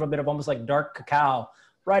 You'll get a little bit of almost like dark cacao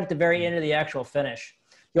right at the very end of the actual finish.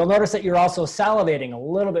 You'll notice that you're also salivating a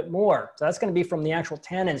little bit more. So that's going to be from the actual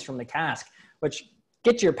tannins from the cask, which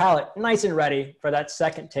gets your palate nice and ready for that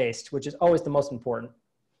second taste, which is always the most important.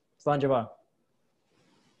 Slán Java.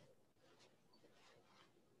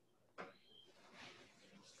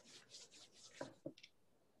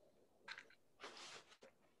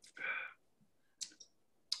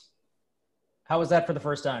 How was that for the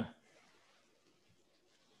first time?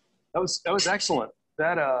 That was excellent.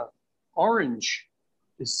 That orange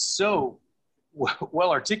is so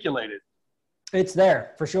well articulated. It's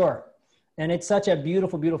there for sure. And it's such a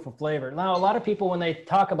beautiful, beautiful flavor. Now, a lot of people, when they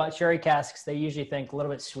talk about sherry casks, they usually think a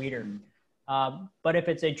little bit sweeter. But if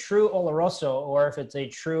it's a true Oloroso or if it's a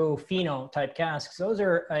true Fino type casks, those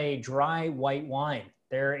are a dry white wine.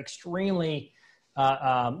 They're extremely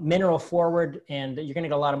mineral forward, and you're going to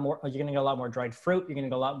get a lot more dried fruit. You're going to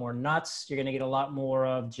get a lot more nuts. You're going to get a lot more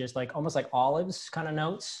of just like almost like olives kind of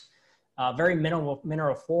notes. Very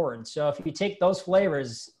mineral forward. So if you take those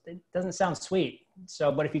flavors, it doesn't sound sweet.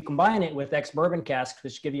 So, but if you combine it with ex-bourbon casks,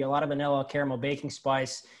 which give you a lot of vanilla, caramel, baking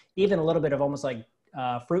spice, even a little bit of almost like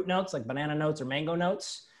fruit notes, like banana notes or mango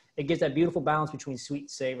notes, it gives that beautiful balance between sweet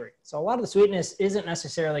and savory. So a lot of the sweetness isn't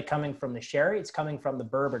necessarily coming from the sherry. It's coming from the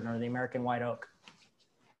bourbon or the American white oak.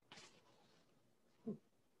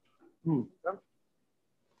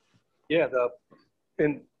 Yeah,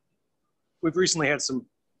 and we've recently had some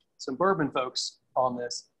bourbon folks on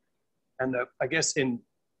this, and I guess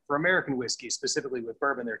for American whiskey, specifically with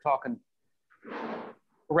bourbon, they're talking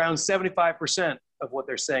around 75% of what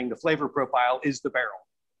they're saying the flavor profile is the barrel.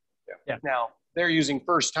 Yeah. Now they're using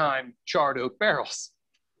first-time charred oak barrels.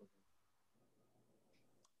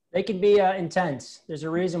 They can be intense. There's a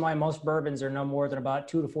reason why most bourbons are no more than about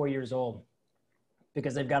 2 to 4 years old,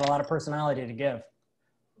 because they've got a lot of personality to give.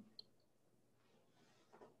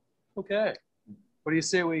 Okay. What do you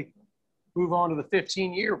say we move on to the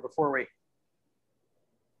 15-year before we...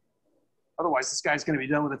 Otherwise, this guy's going to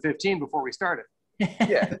be done with the 15 before we start it.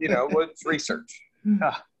 Yeah, it's research. Ben,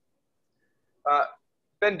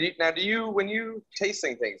 when you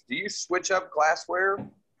tasting things, do you switch up glassware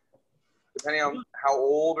depending on how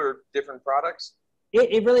old or different products?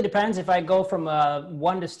 It really depends. If I go from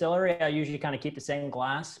one distillery, I usually kind of keep the same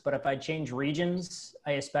glass. But if I change regions,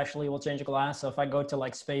 I especially will change a glass. So if I go to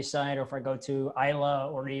like Speyside, or if I go to Isla,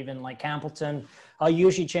 or even like Campbellton, I'll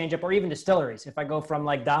usually change up, or even distilleries. If I go from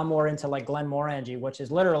like Dalmore into like Glenmorangie, which is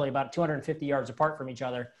literally about 250 yards apart from each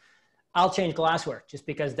other, I'll change glassware just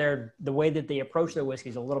because the way that they approach their whiskey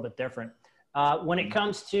is a little bit different. When it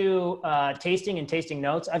comes to tasting and tasting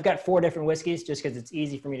notes, I've got 4 different whiskeys just because it's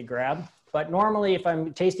easy for me to grab. But normally, if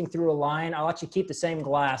I'm tasting through a line, I'll actually keep the same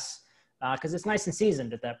glass because it's nice and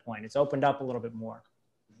seasoned at that point. It's opened up a little bit more.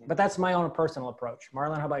 But that's my own personal approach.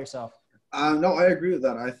 Marlon, how about yourself? No, I agree with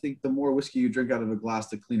that. I think the more whiskey you drink out of a glass,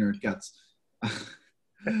 the cleaner it gets.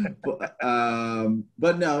 But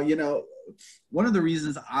no, one of the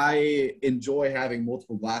reasons I enjoy having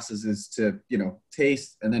multiple glasses is to,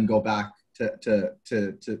 taste and then go back to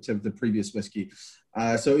the previous whiskey.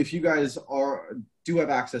 So if you guys do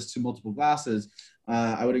have access to multiple glasses,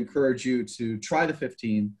 I would encourage you to try the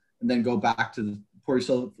 15 and then go back to pour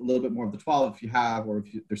yourself a little bit more of the 12 if you have, or if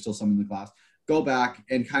there's still some in the glass. Go back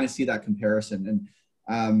and kind of see that comparison.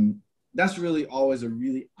 And that's really always a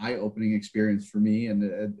really eye-opening experience for me, and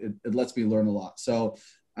it lets me learn a lot. So,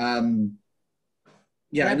 and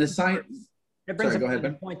the science. It brings Sorry, up go ahead, the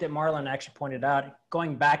Ben. point that Marlon actually pointed out,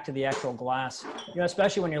 going back to the actual glass,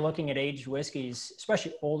 especially when you're looking at aged whiskeys,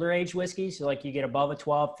 especially older aged whiskeys, so like you get above a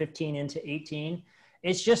 12, 15 into 18,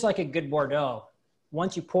 it's just like a good Bordeaux.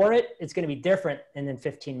 Once you pour it, it's going to be different in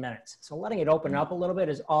 15 minutes. So letting it open up a little bit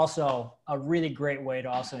is also a really great way to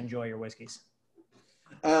also enjoy your whiskeys.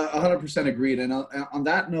 100% agreed. And on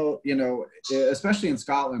that note, especially in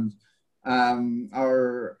Scotland,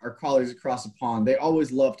 our colleagues across the pond, they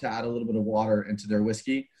always love to add a little bit of water into their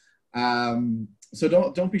whiskey. So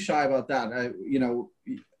don't be shy about that.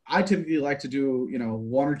 I typically like to do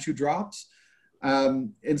 1 or 2 drops.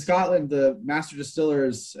 In Scotland, the master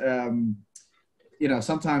distillers,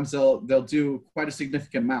 sometimes they'll do quite a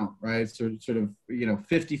significant amount, right? So sort of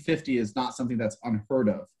 50-50 is not something that's unheard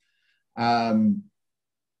of.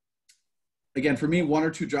 Again, for me, 1 or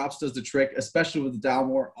 2 drops does the trick, especially with the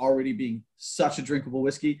Dalmore already being such a drinkable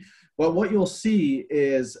whiskey. But what you'll see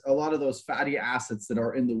is a lot of those fatty acids that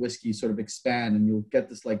are in the whiskey sort of expand, and you'll get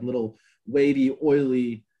this like little weighty,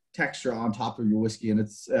 oily texture on top of your whiskey. And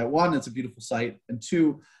it's one, it's a beautiful sight, and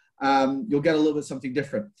 2, you'll get a little bit something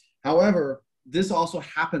different. However, this also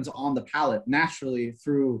happens on the palate naturally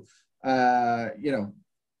through, the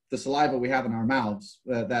saliva we have in our mouths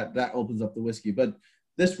that opens up the whiskey. But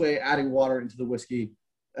this way, adding water into the whiskey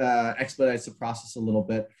expedites the process a little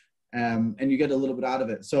bit, and you get a little bit out of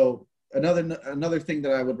it. So another thing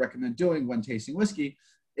that I would recommend doing when tasting whiskey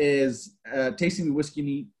is tasting the whiskey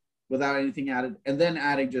neat without anything added, and then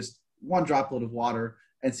adding just 1 droplet of water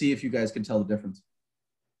and see if you guys can tell the difference.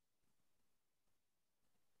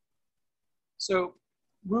 So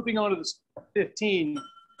moving on to this 15.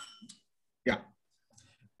 Yeah.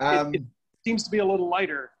 It seems to be a little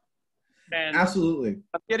lighter. And absolutely.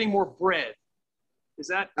 I'm getting more bread. Is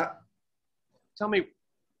that, tell me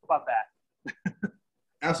about that.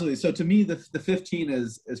 Absolutely. So to me, the 15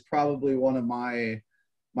 is probably one of my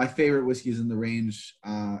favorite whiskeys in the range.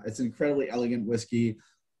 It's an incredibly elegant whiskey.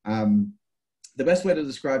 The best way to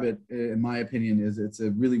describe it, in my opinion, is it's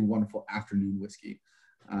a really wonderful afternoon whiskey.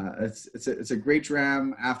 It's a great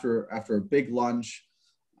dram after a big lunch.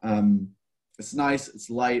 It's nice, it's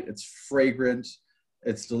light, it's fragrant,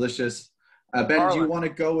 it's delicious. Ben, Marlon, do you want to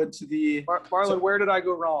go into the... Marlon, where did I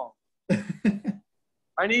go wrong?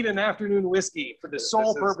 I need an afternoon whiskey for the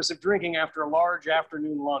sole purpose of drinking after a large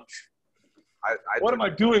afternoon lunch. What am I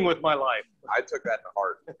doing with my life? I took that to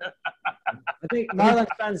heart. I think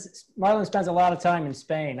Marlon spends a lot of time in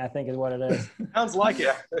Spain, I think is what it is. Sounds like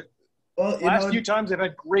it. Well, Last few times I've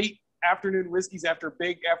had great afternoon whiskeys after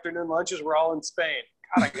big afternoon lunches. We're all in Spain.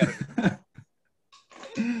 God, I got it.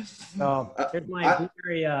 So here's my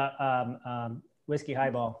blueberry whiskey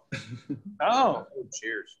highball. Oh,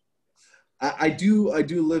 cheers. I do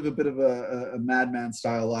live a bit of a madman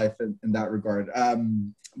style life in that regard.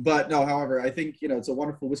 But no, however, I think, it's a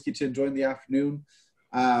wonderful whiskey to enjoy in the afternoon.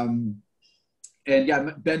 And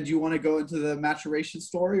yeah, Ben, do you want to go into the maturation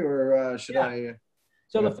story, or should I?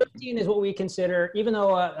 So the 15 is what we consider, even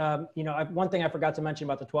though, one thing I forgot to mention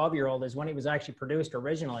about the 12-year-old is when it was actually produced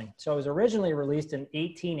originally. So it was originally released in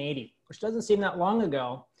 1880, which doesn't seem that long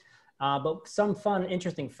ago. But some fun,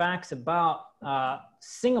 interesting facts about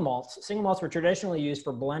single malts. Single malts were traditionally used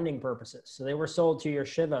for blending purposes. So they were sold to your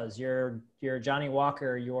Shivas, your Johnny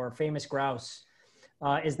Walker, your Famous Grouse.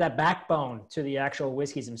 Is that backbone to the actual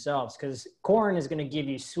whiskeys themselves? Because corn is going to give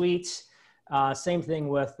you sweets. Same thing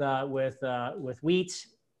with wheat.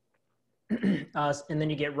 And then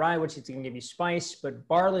you get rye, which is going to give you spice, but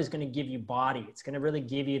barley is going to give you body. It's going to really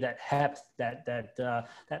give you that heft,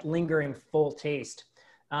 that lingering full taste.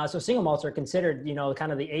 So single malts are considered,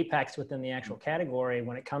 kind of the apex within the actual category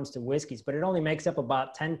when it comes to whiskeys, but it only makes up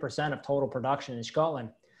about 10% of total production in Scotland.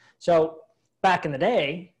 So back in the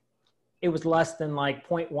day, it was less than like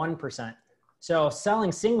 0.1%. So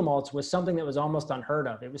selling single malts was something that was almost unheard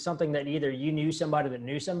of. It was something that either you knew somebody that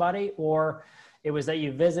knew somebody, or it was that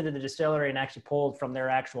you visited the distillery and actually pulled from their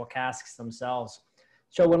actual casks themselves.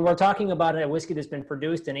 So when we're talking about a whiskey that's been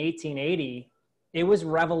produced in 1880, it was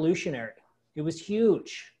revolutionary. It was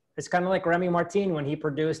huge. It's kind of like Remy Martin when he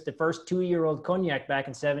produced the first 2-year-old cognac back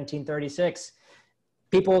in 1736.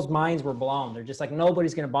 People's minds were blown. They're just like,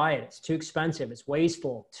 nobody's going to buy it. It's too expensive. It's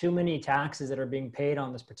wasteful. Too many taxes that are being paid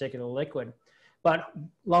on this particular liquid. But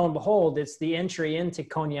lo and behold, it's the entry into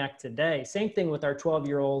cognac today. Same thing with our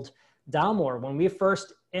 12-year-old Dalmore. When we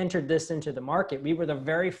first entered this into the market, we were the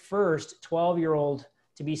very first 12-year-old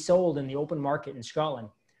to be sold in the open market in Scotland.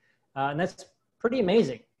 And that's pretty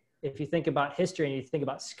amazing if you think about history and you think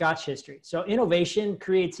about Scotch history. So innovation,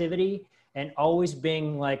 creativity, and always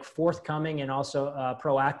being like forthcoming and also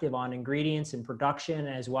proactive on ingredients and production,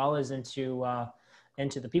 as well as into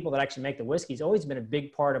the people that actually make the whiskey, has always been a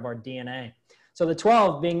big part of our DNA. So the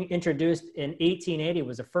 12 being introduced in 1880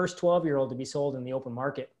 was the first 12-year-old to be sold in the open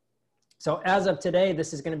market. So as of today,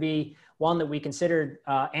 this is going to be one that we considered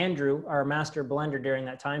Andrew, our master blender during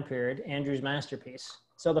that time period, Andrew's masterpiece.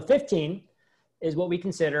 So the 15 is what we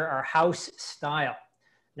consider our house style.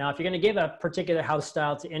 Now, if you're going to give a particular house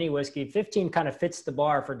style to any whiskey, 15 kind of fits the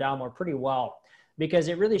bar for Dalmore pretty well, because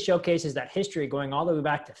it really showcases that history going all the way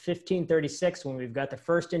back to 1536, when we've got the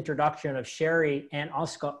first introduction of sherry and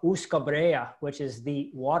Usca Brea, which is the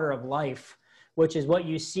water of life, which is what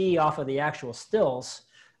you see off of the actual stills,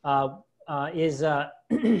 is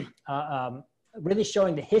really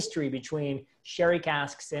showing the history between sherry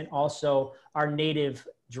casks and also our native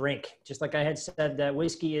drink. Just like I had said that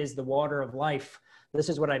whiskey is the water of life. This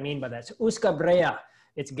is what I mean by that. So Usca Brea,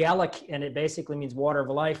 it's Gaelic, and it basically means water of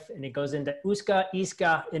life, and it goes into Usca,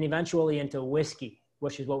 Iska, and eventually into whiskey,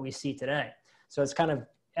 which is what we see today. So it's kind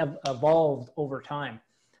of evolved over time.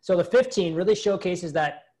 So the 15 really showcases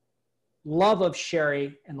that love of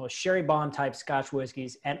sherry and those sherry bomb type Scotch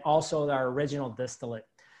whiskeys, and also our original distillate.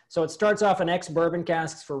 So it starts off in ex-bourbon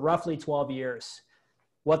casks for roughly 12 years.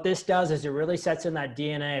 What this does is it really sets in that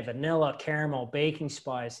DNA, vanilla, caramel, baking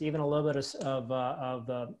spice, even a little bit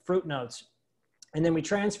of fruit notes. And then we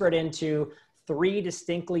transfer it into 3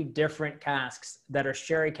 distinctly different casks that are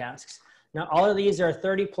sherry casks. Now, all of these are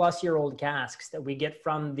 30-plus-year-old casks that we get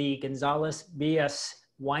from the González Villas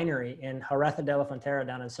winery in Jerez de la Frontera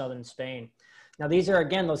down in southern Spain. Now, these are,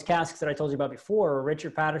 again, those casks that I told you about before, where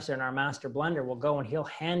Richard Patterson, our master blender, will go and he'll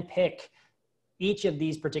handpick each of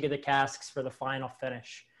these particular casks for the final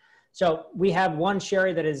finish. So we have one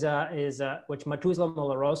sherry that is which Matuzla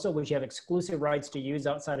Moloroso, which you have exclusive rights to use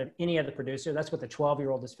outside of any other producer. That's what the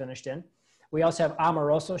 12-year-old is finished in. We also have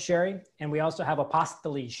Amoroso sherry, and we also have a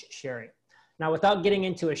Pastelige sherry. Now, without getting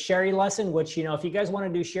into a sherry lesson, which, you know, if you guys want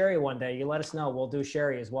to do sherry one day, you let us know. We'll do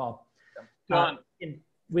sherry as well. Done.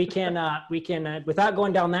 We can, without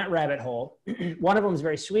going down that rabbit hole, one of them is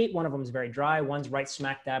very sweet, one of them is very dry, one's right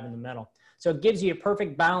smack dab in the middle. So it gives you a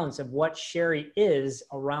perfect balance of what sherry is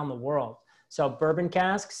around the world. So bourbon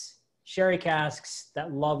casks, sherry casks,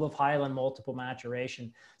 that love of Highland multiple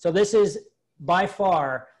maturation. So this is by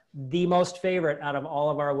far the most favorite out of all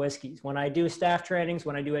of our whiskeys. When I do staff trainings,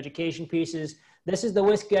 when I do education pieces, this is the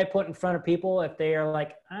whiskey I put in front of people. If they are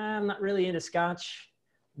like, I'm not really into Scotch,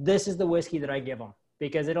 this is the whiskey that I give them,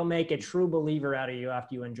 because it'll make a true believer out of you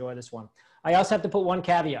after you enjoy this one. I also have to put one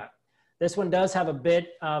caveat. This one does have a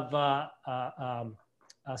bit of a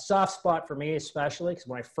soft spot for me, especially because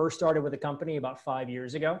when I first started with the company about 5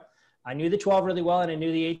 years ago, I knew the 12 really well and I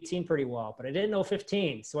knew the 18 pretty well, but I didn't know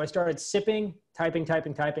 15. So I started sipping, typing,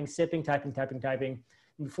 sipping, typing.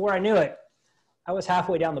 And before I knew it, I was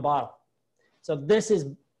halfway down the bottle. So this is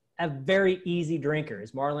a very easy drinker.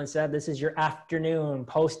 As Marlon said, this is your afternoon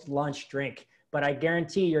post-lunch drink, but I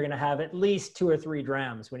guarantee you're going to have at least 2 or 3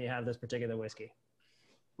 drams when you have this particular whiskey.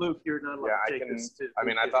 Luke, you're not allowed to take this.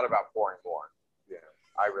 I thought about pouring more. Yeah,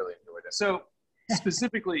 I really enjoyed it. So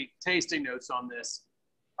specifically tasting notes on this,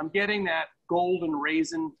 I'm getting that golden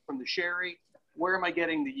raisin from the sherry. Where am I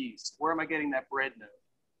getting the yeast? Where am I getting that bread note?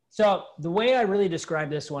 So the way I really describe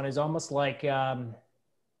this one is almost like, I'm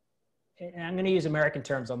going to use American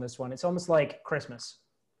terms on this one. It's almost like Christmas.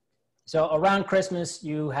 So around Christmas,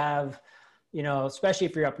 you have, you know, especially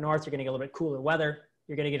if you're up north, you're going to get a little bit cooler weather.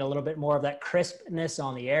 You're going to get a little bit more of that crispness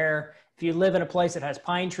on the air. If you live in a place that has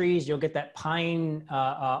pine trees, you'll get that pine,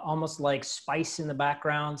 almost like spice in the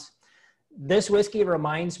background. This whiskey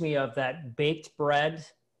reminds me of that baked bread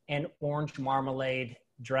and orange marmalade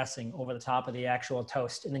dressing over the top of the actual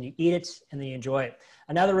toast. And then you eat it and then you enjoy it.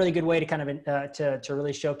 Another really good way to kind of, to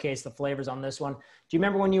really showcase the flavors on this one. Do you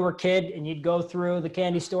remember when you were a kid and you'd go through the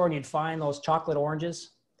candy store and you'd find those chocolate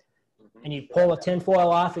oranges? And you'd pull a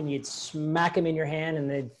tinfoil off and you'd smack them in your hand and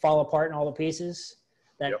they'd fall apart in all the pieces.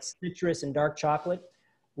 That citrus and dark chocolate,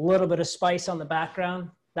 a little bit of spice on the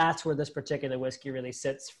background. That's where this particular whiskey really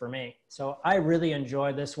sits for me. So I really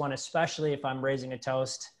enjoy this one, especially if I'm raising a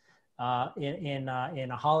toast in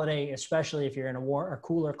a holiday, especially if you're in a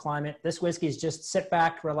cooler climate. This whiskey is just sit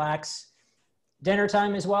back, relax, dinner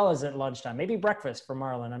time as well as at lunchtime, maybe breakfast for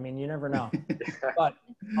Marlon. I mean, you never know. But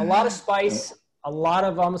a lot of spice, a lot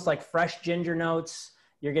of almost like fresh ginger notes.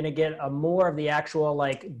 You're going to get a more of the actual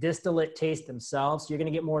like distillate taste themselves. You're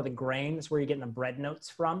going to get more of the grain. That's where you're getting the bread notes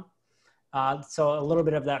from. So a little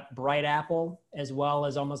bit of that bright apple, as well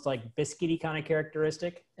as almost like biscuity kind of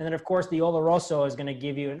characteristic. And then of course the Oloroso is going to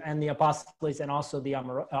give you, and the Apostles and also the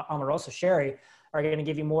Amoroso sherry are going to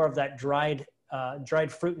give you more of that dried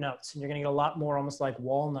fruit notes. And you're going to get a lot more almost like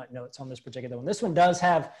walnut notes on this particular one. This one does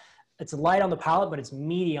have, it's light on the palate, but it's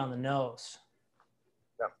meaty on the nose.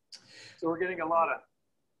 Yeah. So we're getting a lot of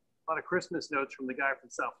Christmas notes from the guy from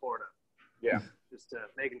South Florida. Yeah. Just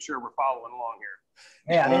making sure we're following along here.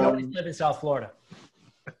 Yeah, they always live in South Florida.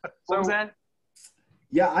 What was that?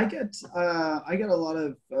 Yeah, I get a lot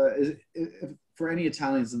of for any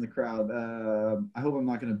Italians in the crowd. I hope I'm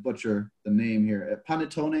not going to butcher the name here.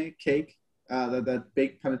 Panettone cake, that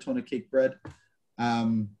baked panettone cake bread.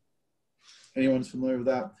 Anyone's familiar with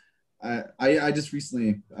that? I just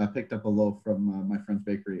recently picked up a loaf from my friend's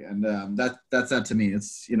bakery, and that's that to me.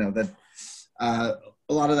 It's, you know, that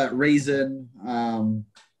a lot of that raisin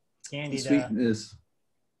candy sweetness.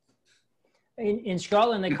 In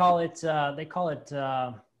Scotland, they call it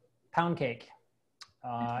pound cake.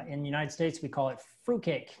 In the United States, we call it fruit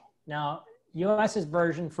cake. Now, US's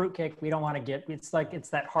version, fruit cake, we don't want to get. It's like, it's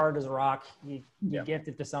that hard as a rock. You gift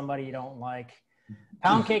it to somebody you don't like.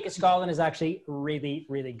 Pound cake in Scotland is actually really,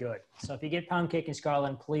 really good. So if you get pound cake in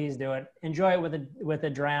Scotland, please do it. Enjoy it with a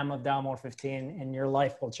dram of Dalmore 15, and your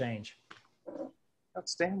life will change.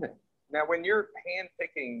 Outstanding. Now, when you're hand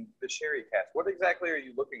picking the sherry cask, what exactly are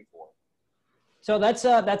you looking for? So that's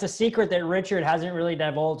a secret that Richard hasn't really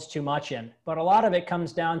divulged too much in, but a lot of it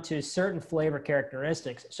comes down to certain flavor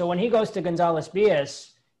characteristics. So when he goes to Gonzales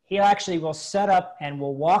Bias, he actually will set up and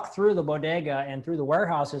will walk through the bodega and through the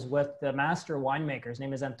warehouses with the master winemaker. His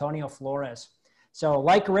name is Antonio Flores. So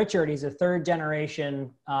like Richard, he's a third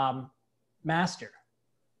generation master.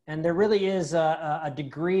 And there really is a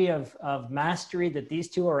degree of mastery that these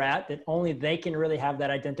two are at, that only they can really have that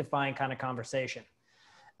identifying kind of conversation.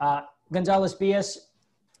 Gonzales Bias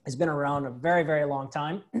has been around a very, very long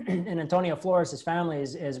time. And Antonio Flores, his family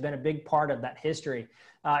has been a big part of that history.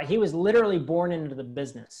 He was literally born into the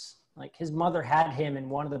business. Like, his mother had him in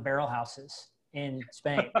one of the barrel houses in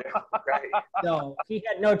Spain. Right. So he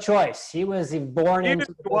had no choice. He was born Even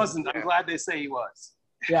into if it wasn't, I'm glad they say he was.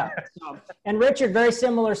 Yeah. So, and Richard, very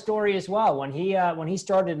similar story as well. When he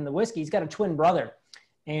started in the whiskey, he's got a twin brother.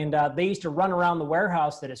 And they used to run around the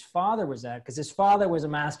warehouse that his father was at, because his father was a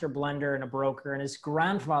master blender and a broker, and his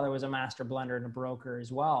grandfather was a master blender and a broker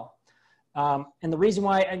as well. And the reason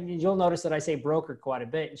why, and you'll notice that I say broker quite a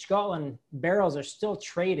bit, in Scotland, barrels are still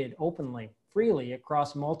traded openly, freely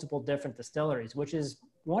across multiple different distilleries, which is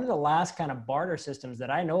one of the last kind of barter systems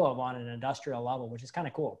that I know of on an industrial level, which is kind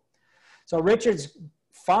of cool. So Richard's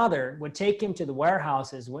father would take him to the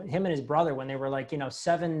warehouses, him and his brother, when they were like,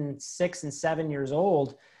 6 and 7 years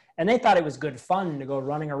old. And they thought it was good fun to go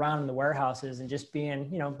running around in the warehouses and just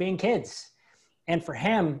being kids. And for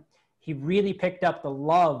him, he really picked up the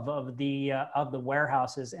love of the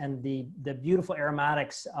warehouses and the beautiful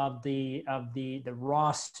aromatics of the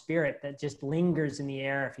raw spirit that just lingers in the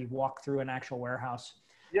air if you walk through an actual warehouse.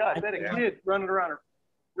 Yeah, I bet a kid running around a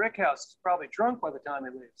rick house is probably drunk by the time he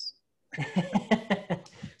leaves.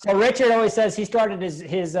 So Richard always says he started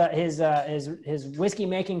his whiskey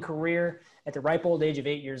making career at the ripe old age of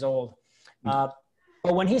 8 years old. But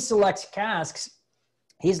when he selects casks,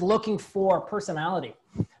 he's looking for personality,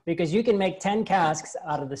 because you can make 10 casks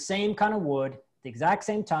out of the same kind of wood, the exact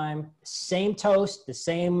same time, same toast, the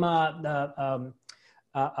same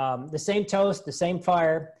toast, the same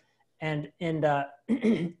fire, and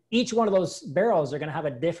each one of those barrels are going to have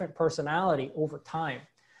a different personality over time.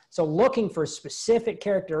 So looking for specific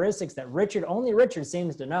characteristics that only Richard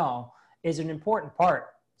seems to know is an important part.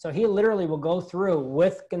 So he literally will go through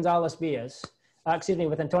with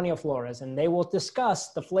with Antonio Flores, and they will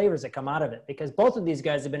discuss the flavors that come out of it, because both of these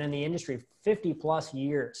guys have been in the industry 50 plus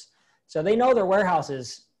years. So they know their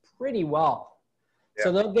warehouses pretty well. Yeah.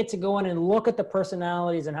 So they'll get to go in and look at the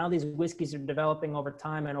personalities and how these whiskeys are developing over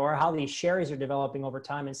time, or how these sherries are developing over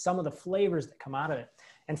time, and some of the flavors that come out of it.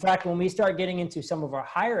 In fact, when we start getting into some of our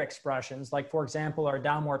higher expressions, like for example, our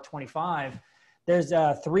Dalmore 25, there's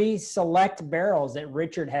 3 select barrels that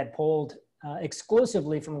Richard had pulled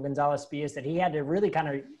exclusively from Gonzales Bias, that he had to really kind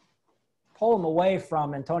of pull them away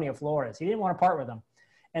from Antonio Flores. He didn't want to part with them.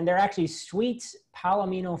 And they're actually sweet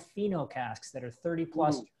Palomino Fino casks that are 30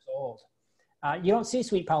 plus years old. You don't see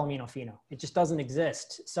sweet Palomino Fino. It just doesn't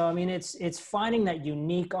exist. So, I mean, it's finding that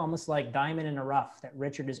unique, almost like diamond in the rough, that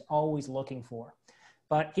Richard is always looking for.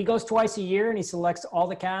 But he goes twice a year and he selects all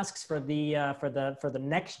the casks for the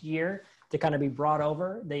next year to kind of be brought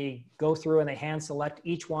over. They go through and they hand select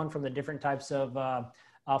each one from the different types of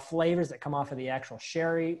flavors that come off of the actual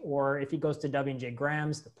sherry, or if he goes to W&J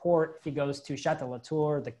Graham's, the port, if he goes to Chateau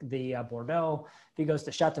Latour, the Bordeaux, if he goes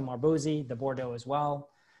to Chateau Marbouzy, the Bordeaux as well.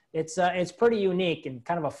 It's pretty unique and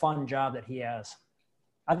kind of a fun job that he has.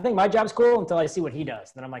 I think my job's cool until I see what he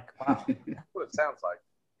does. Then I'm like, wow. That's what it sounds like.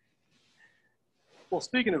 Well,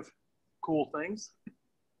 speaking of cool things,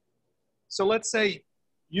 so let's say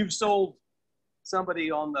you've sold somebody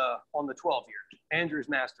on the 12 years, Andrew's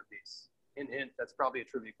masterpiece. Hint, that's probably a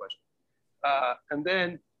trivia question. And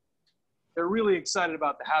then they're really excited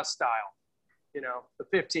about the house style, the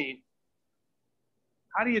 15.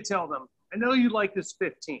 How do you tell them, I know you like this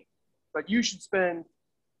 15, but you should spend,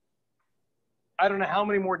 I don't know how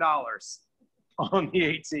many more dollars on the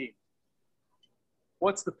 18.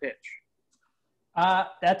 What's the pitch?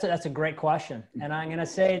 That's a great question. And I'm going to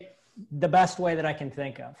say the best way that I can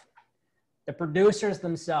think of. The producers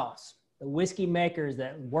themselves, the whiskey makers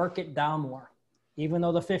that work at Dalmore, even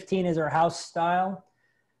though the 15 is our house style,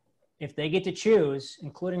 if they get to choose,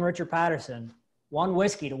 including Richard Patterson, one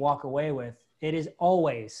whiskey to walk away with, it is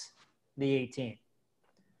always the 18.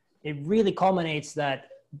 It really culminates that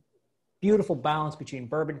beautiful balance between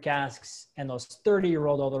bourbon casks and those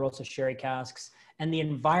 30-year-old Oloroso sherry casks and the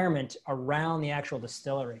environment around the actual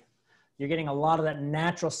distillery. You're getting a lot of that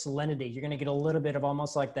natural salinity. You're going to get a little bit of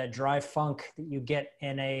almost like that dry funk that you get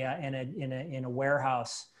in a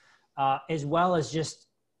warehouse, as well as just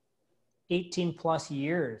 18 plus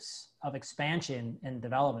years of expansion and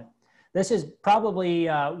development. This is probably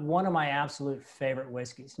one of my absolute favorite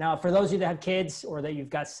whiskeys. Now, for those of you that have kids or that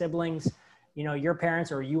you've got siblings, your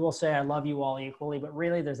parents or you will say, I love you all equally, but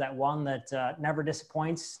really there's that one that never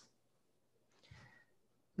disappoints.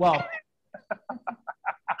 Well,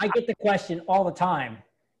 I get the question all the time,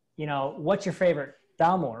 what's your favorite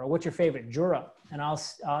Dalmore or what's your favorite Jura? And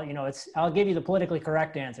I'll give you the politically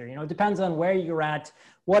correct answer. It depends on where you're at,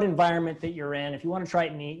 what environment that you're in. If you want to try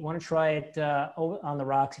it neat, you want to try it on the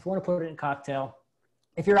rocks, if you want to put it in a cocktail,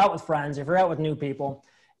 if you're out with friends, if you're out with new people,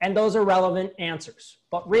 and those are relevant answers.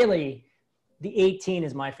 But really, the 18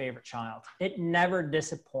 is my favorite child. It never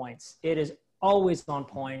disappoints. It is always on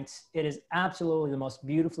point. It is absolutely the most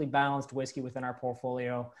beautifully balanced whiskey within our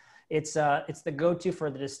portfolio. It's the go-to for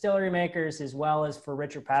the distillery makers as well as for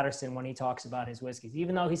Richard Patterson when he talks about his whiskeys,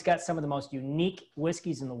 even though he's got some of the most unique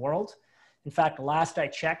whiskeys in the world. In fact, last I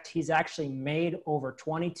checked, he's actually made over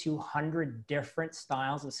 2,200 different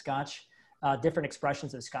styles of Scotch, different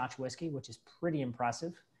expressions of Scotch whiskey, which is pretty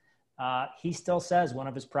impressive. He still says one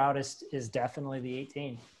of his proudest is definitely the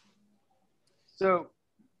 18. So,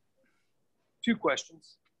 2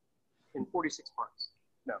 questions in 46 parts.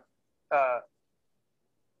 No.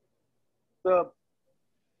 The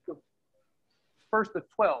first, the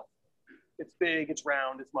 12, it's big, it's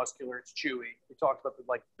round, it's muscular, it's chewy. We talked about the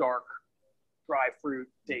like dark, dry fruit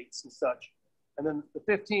dates and such. And then the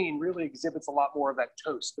 15 really exhibits a lot more of that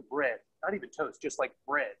toast, the bread, not even toast, just like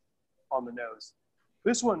bread on the nose.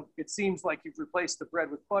 This one, it seems like you've replaced the bread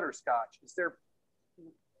with butterscotch.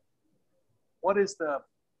 What is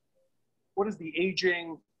the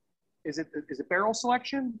aging? Is it barrel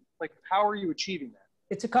selection? Like, how are you achieving that?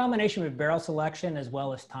 It's a combination of barrel selection as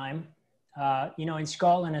well as time. You know, in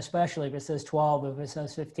Scotland, especially, if it says 12, if it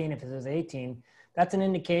says 15, if it says 18, that's an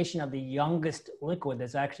indication of the youngest liquid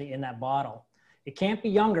that's actually in that bottle. It can't be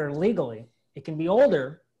younger legally. It can be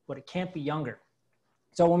older, but it can't be younger.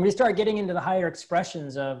 So when we start getting into the higher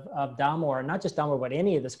expressions of Dalmore, not just Dalmore, but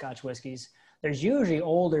any of the Scotch whiskeys, there's usually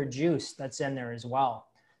older juice that's in there as well.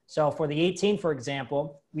 So for the 18, for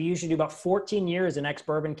example, we usually do about 14 years in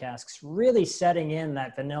ex-bourbon casks, really setting in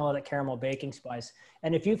that vanilla, that caramel baking spice.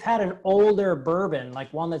 And if you've had an older bourbon,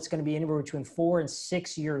 like one that's going to be anywhere between 4 and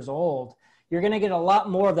 6 years old, you're going to get a lot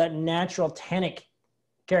more of that natural tannic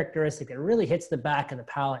characteristic that really hits the back of the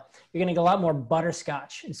palate. You're going to get a lot more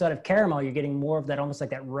butterscotch. Instead of caramel, you're getting more of that, almost like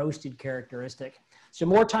that roasted characteristic. So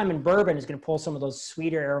more time in bourbon is going to pull some of those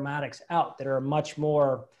sweeter aromatics out that are much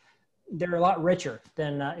more, they're a lot richer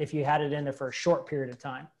than if you had it in there for a short period of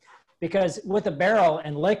time. Because with a barrel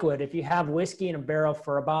and liquid, if you have whiskey in a barrel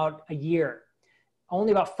for about a year,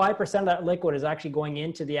 only about 5% of that liquid is actually going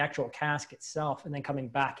into the actual cask itself and then coming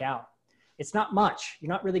back out. It's not much. You're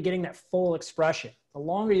not really getting that full expression. The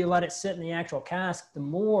longer you let it sit in the actual cask, the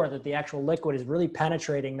more that the actual liquid is really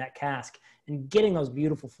penetrating that cask and getting those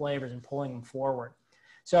beautiful flavors and pulling them forward.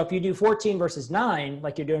 So if you do 14 versus 9,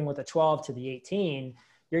 like you're doing with the 12 to the 18,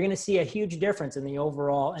 you're going to see a huge difference in the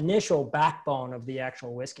overall initial backbone of the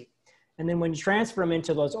actual whiskey. And then when you transfer them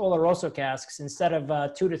into those Oloroso casks, instead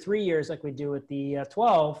of 2 to 3 years like we do with the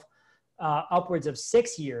 12, upwards of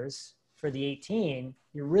 6 years for the 18,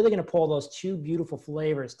 you're really going to pull those 2 beautiful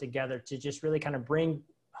flavors together to just really kind of bring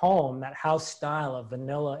home that house style of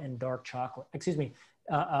vanilla and dark chocolate, excuse me,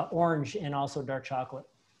 orange and also dark chocolate.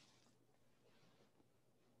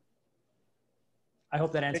 I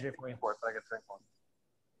hope that answered it for you. I could drink one.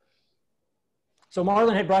 So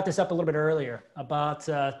Marlon had brought this up a little bit earlier about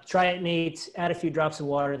try it neat, add a few drops of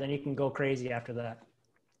water, then you can go crazy after that.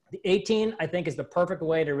 The 18, I think, is the perfect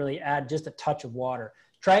way to really add just a touch of water.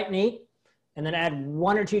 Try it neat, and then add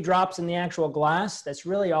 1 or 2 drops in the actual glass. That's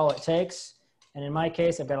really all it takes. And in my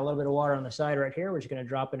case, I've got a little bit of water on the side right here. We're just going to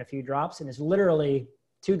drop in a few drops, and it's literally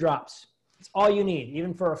 2 drops. It's all you need,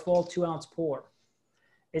 even for a full 2-ounce pour.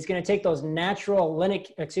 It's going to take those natural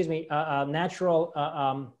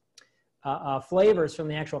flavors from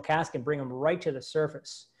the actual cask and bring them right to the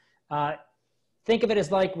surface. Think of it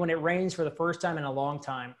as like when it rains for the first time in a long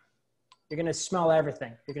time. You're going to smell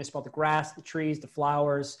everything. You're going to smell the grass, the trees, the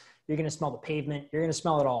flowers. You're going to smell the pavement. You're going to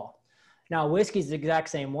smell it all. Now, whiskey is the exact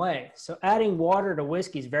same way. So adding water to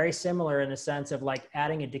whiskey is very similar in the sense of like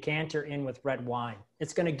adding a decanter in with red wine.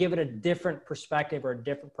 It's going to give it a different perspective or a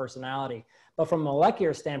different personality. But from a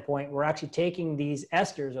molecular standpoint, we're actually taking these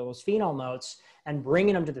esters or those phenol notes and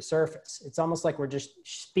bringing them to the surface. It's almost like we're just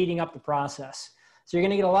speeding up the process. So you're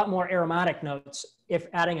going to get a lot more aromatic notes if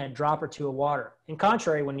adding a drop or 2 of water. In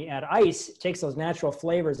contrary, when you add ice, it takes those natural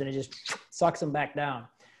flavors and it just sucks them back down.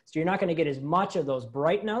 So you're not going to get as much of those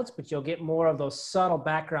bright notes, but you'll get more of those subtle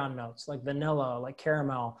background notes like vanilla, like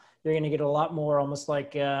caramel. You're going to get a lot more almost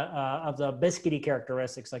like of the biscuity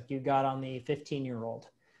characteristics like you got on the 15-year-old.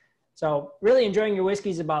 So really enjoying your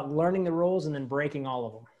whiskey is about learning the rules and then breaking all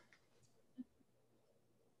of them.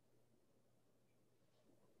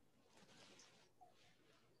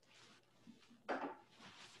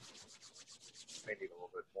 Maybe a little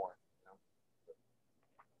bit more. You know?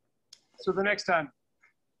 So the next time,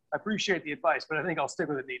 I appreciate the advice, but I think I'll stick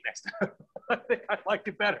with it neat next time. I think I liked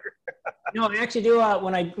it better. No, I actually do,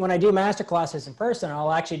 when I do master classes in person,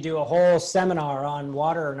 I'll actually do a whole seminar on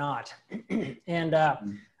water or not. And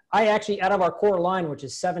I actually, out of our core line, which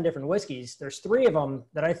is 7 different whiskeys, there's 3 of them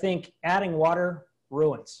that I think adding water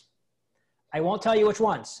ruins. I won't tell you which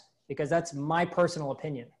ones. because that's my personal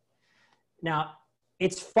opinion. Now,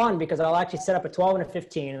 it's fun because I'll actually set up a 12 and a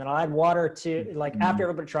 15, and then I'll add water to, like, after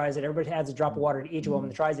everybody tries it, everybody adds a drop of water to each of them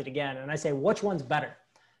and tries it again. And I say, which one's better?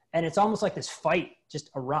 And it's almost like this fight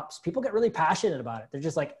just erupts. People get really passionate about it. They're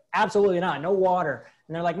just like, absolutely not, no water.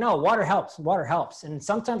 And they're like, no, water helps, water helps. And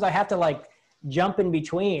sometimes I have to like jump in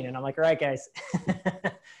between, and I'm like, all right, guys,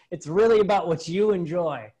 it's really about what you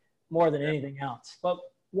enjoy more than anything else. But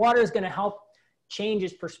water is going to help change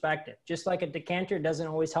its perspective. Just like a decanter doesn't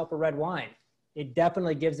always help a red wine. It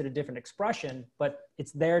definitely gives it a different expression, but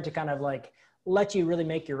it's there to kind of like let you really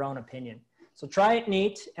make your own opinion. So try it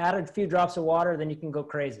neat, add a few drops of water, then you can go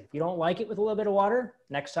crazy. If you don't like it with a little bit of water,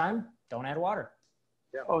 next time, don't add water.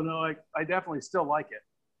 Yeah. Oh, no, I definitely still like it,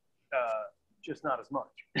 just not as much.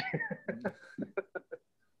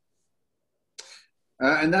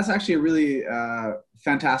 And that's actually a really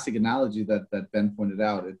fantastic analogy that Ben pointed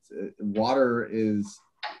out. Water is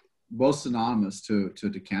most synonymous to a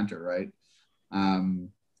decanter, right?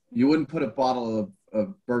 You wouldn't put a bottle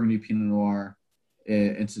of Burgundy Pinot Noir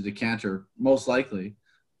into the decanter, most likely.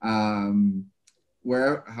 However,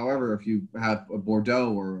 if you have a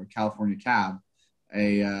Bordeaux or a California Cab,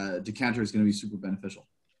 a decanter is going to be super beneficial.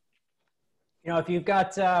 You know, if you've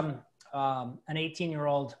got an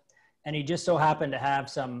 18-year-old and you just so happen to have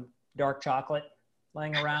some dark chocolate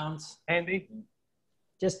laying around, handy.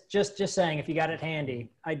 Just saying, if you got it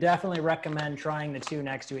handy, I definitely recommend trying the two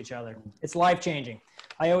next to each other. It's life-changing.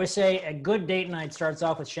 I always say a good date night starts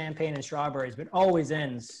off with champagne and strawberries, but always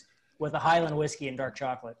ends with a Highland whiskey and dark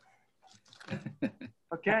chocolate.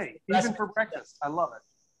 Okay, even for breakfast. I love it.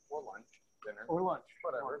 Or lunch, dinner. Or lunch.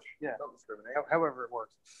 Whatever. Lunch. Yeah. Don't discriminate. However it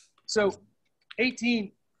works. So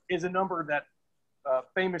 18 is a number that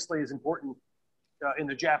famously is important in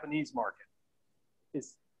the Japanese market.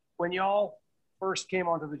 Is when y'all first came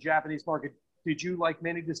onto the Japanese market, did you, like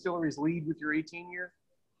many distilleries, lead with your 18 year?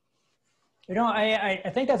 You know, I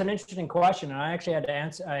think that's an interesting question. And I actually had to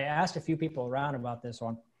answer, I asked a few people around about this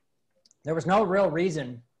one. There was no real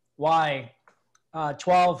reason why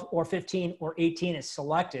 12 or 15 or 18 is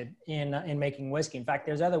selected in making whiskey. In fact,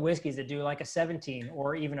 there's other whiskeys that do like a 17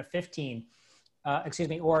 or even a 15,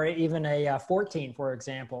 or even a 14, for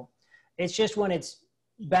example. It's just when it's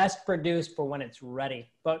best produced for when it's ready.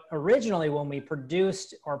 But originally when we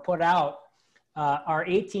produced or put out our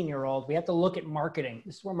 18-year-old, we have to look at marketing.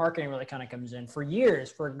 This is where marketing really kind of comes in. For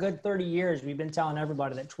years, for a good 30 years, we've been telling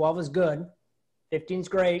everybody that 12 is good, 15 is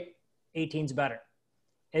great, 18 is better.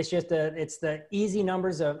 It's just it's the easy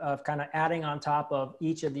numbers of kind of adding on top of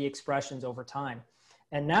each of the expressions over time.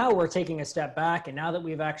 And now we're taking a step back. And now that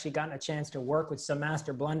we've actually gotten a chance to work with some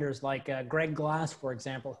master blenders like Greg Glass, for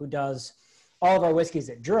example, who does all of our whiskeys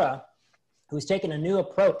at Jura, who's taken a new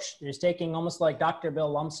approach. He's taking almost like Dr.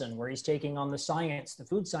 Bill Lumpson, where he's taking on the science, the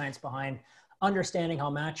food science behind understanding how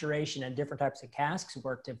maturation and different types of casks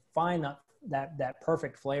work to find that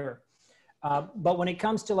perfect flavor. But when it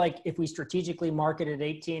comes to like, if we strategically marketed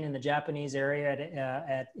 18 in the Japanese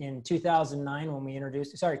area in 2001 when we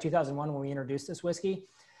introduced this whiskey,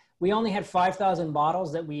 we only had 5,000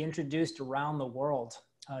 bottles that we introduced around the world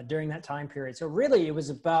during that time period. So really it was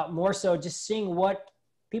about more so just seeing what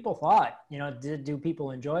people thought, you know, do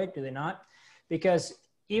people enjoy it? Do they not? Because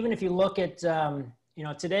even if you look at, you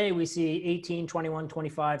know, today we see 18, 21,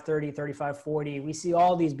 25, 30, 35, 40, we see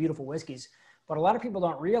all these beautiful whiskeys. But a lot of people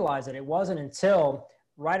don't realize that it wasn't until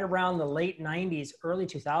right around the late 90s, early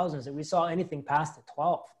 2000s that we saw anything past the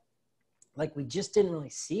 12. Like we just didn't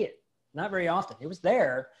really see it. Not very often. It was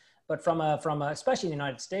there, but from especially in the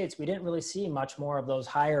United States, we didn't really see much more of those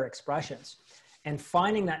higher expressions. And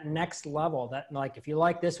finding that next level, that like, if you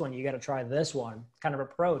like this one, you got to try this one kind of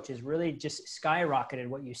approach is really just skyrocketed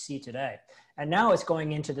what you see today. And now it's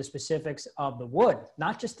going into the specifics of the wood,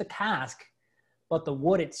 not just the cask, but the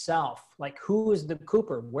wood itself. Like who is the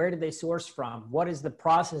cooper? Where did they source from? What is the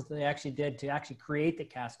process that they actually did to actually create the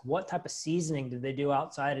cask? What type of seasoning did they do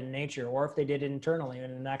outside in nature, or if they did it internally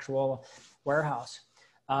in an actual warehouse?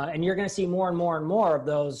 And you're going to see more and more and more of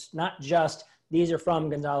those, not just these are from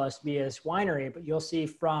Gonzalez Villas Winery, but you'll see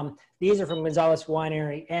these are from Gonzalez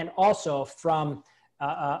Winery, and also from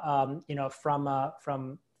you know, from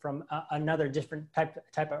another different type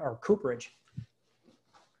of or cooperage.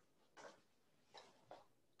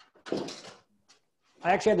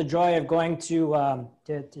 I actually had the joy of going to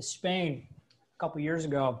Spain a couple years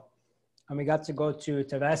ago, and we got to go to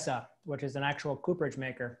Tavesa, which is an actual cooperage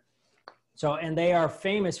maker. So, and they are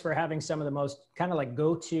famous for having some of the most kind of like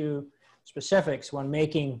go-to specifics when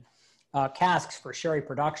making casks for sherry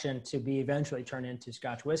production to be eventually turned into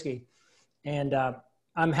Scotch whiskey. And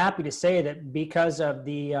I'm happy to say that because of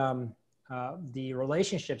the the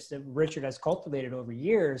relationships that Richard has cultivated over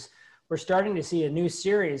years, we're starting to see a new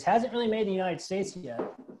series. Hasn't really made the United States yet,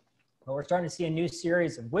 but we're starting to see a new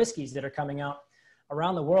series of whiskeys that are coming out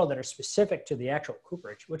around the world that are specific to the actual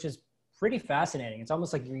cooperage, which is pretty fascinating. It's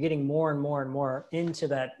almost like you're getting more and more and more into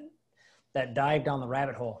that dive down the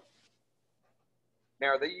rabbit hole. Now,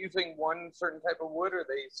 are they using one certain type of wood, or are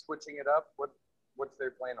they switching it up? What's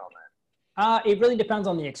their plan on that? It really depends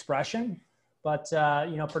on the expression, but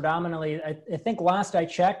you know, predominantly, I think last I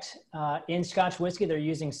checked, in Scotch whiskey, they're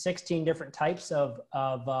using 16 different types of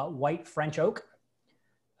white French oak,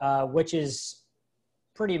 which is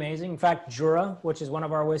pretty amazing. In fact, Jura, which is one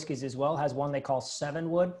of our whiskeys as well, has one they call 7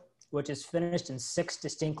 wood, which is finished in 6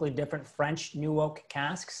 distinctly different French new oak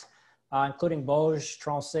casks, including Bauge,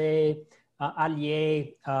 Trancé, Allier,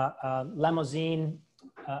 Limousin,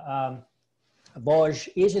 Bauge.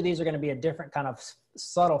 Each of these are going to be a different kind of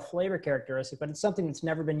subtle flavor characteristic, but it's something that's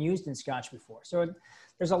never been used in Scotch before. So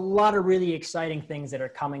there's a lot of really exciting things that are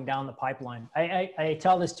coming down the pipeline. I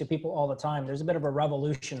tell this to people all the time. There's a bit of a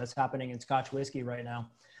revolution that's happening in Scotch whiskey right now.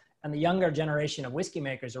 And the younger generation of whiskey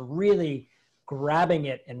makers are really grabbing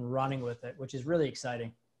it and running with it, which is really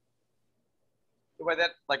exciting. So by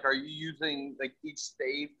that, like, are you using, like, each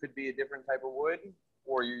stave could be a different type of wood,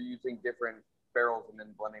 or you're using different barrels and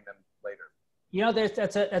then blending them later? You know,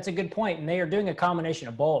 that's a good point. And they are doing a combination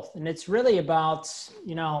of both. And it's really about,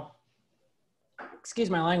 you know, excuse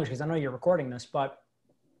my language because I know you're recording this, but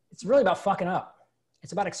it's really about fucking up.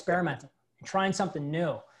 It's about experimenting and trying something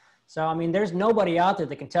new. So, I mean, there's nobody out there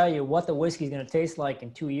that can tell you what the whiskey is going to taste like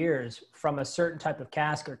in 2 years from a certain type of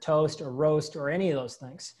cask or toast or roast or any of those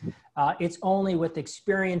things. It's only with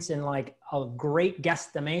experience and like a great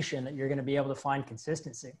guesstimation that you're going to be able to find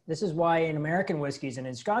consistency. This is why in American whiskeys and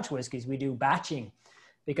in Scotch whiskeys, we do batching,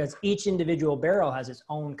 because each individual barrel has its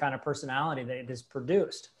own kind of personality that it is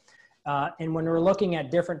produced. And when we're looking at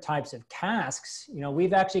different types of casks, you know,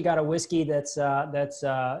 we've actually got a whiskey it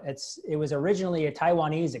was originally a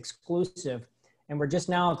Taiwanese exclusive, and we're just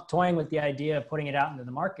now toying with the idea of putting it out into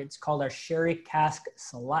the market. It's called our Sherry Cask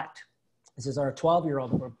Select. This is our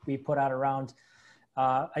 12-year-old that we put out around.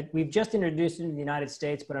 We've just introduced it in the United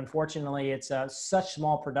States, but unfortunately, it's such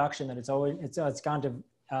small production that it's gone to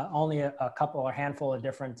only a couple or handful of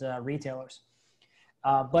different retailers.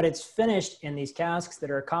 But it's finished in these casks that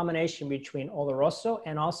are a combination between Oloroso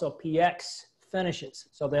and also PX finishes.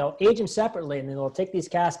 So they'll age them separately, and then they'll take these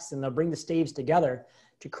casks and they'll bring the staves together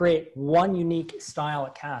to create one unique style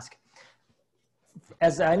of cask.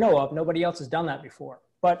 As I know of, nobody else has done that before.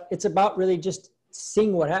 But it's about really just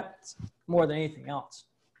seeing what happens more than anything else.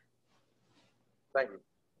 Thank you.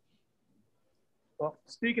 Well,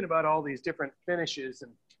 speaking about all these different finishes,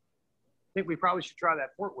 and I think we probably should try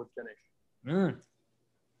that Portwood finish.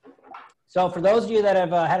 So for those of you that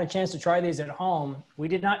have had a chance to try these at home, we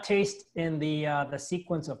did not taste in the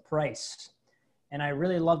sequence of price. And I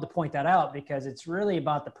really love to point that out because it's really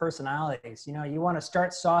about the personalities. You know, you want to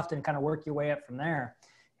start soft and kind of work your way up from there.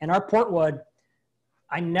 And our Portwood,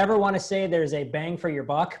 I never want to say there's a bang for your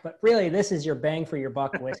buck, but really this is your bang for your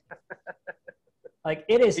buck whiskey. Like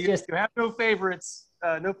it is just. You have no favorites,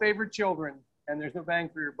 no favorite children, and there's no bang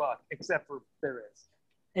for your buck, except for there is.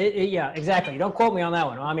 Yeah, exactly. Don't quote me on that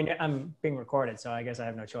one. I mean, I'm being recorded, so I guess I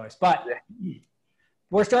have no choice. But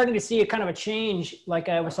we're starting to see a kind of a change, like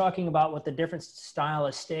I was talking about with the different style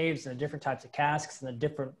of staves and the different types of casks and the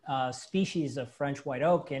different species of French white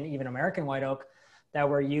oak and even American white oak that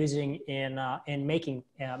we're using in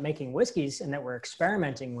making whiskeys and that we're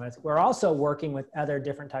experimenting with. We're also working with other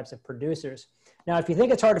different types of producers. Now, if you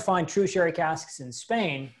think it's hard to find true sherry casks in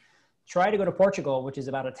Spain, try to go to Portugal, which is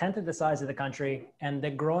about 1/10 of the size of the country, and the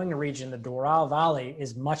growing region, the Douro Valley,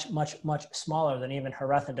 is much, much, much smaller than even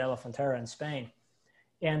Jerez de la Frontera in Spain.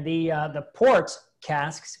 And the port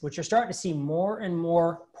casks, which are starting to see more and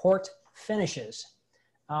more port finishes.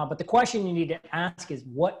 But the question you need to ask is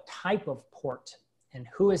what type of port and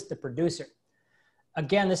who is the producer?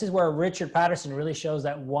 Again, this is where Richard Patterson really shows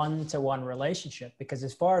that one-to-one relationship, because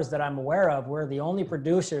as far as that I'm aware of, we're the only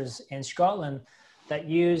producers in Scotland that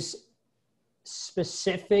use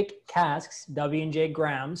specific casks, W&J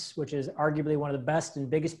Grams, which is arguably one of the best and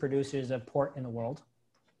biggest producers of port in the world,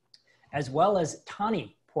 as well as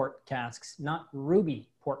tawny port casks, not ruby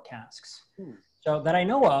port casks. So that I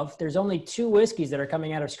know of, there's only 2 whiskeys that are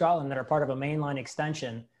coming out of Scotland that are part of a mainline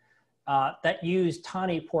extension that use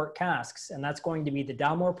tawny port casks, and that's going to be the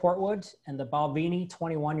Dalmore Portwood and the Balvenie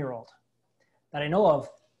 21-year-old. That I know of,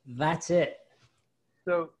 that's it.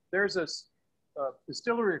 So there's a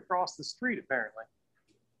distillery across the street, apparently,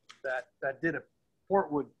 that did a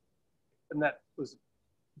Portwood, and that was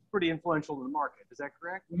pretty influential in the market. Is that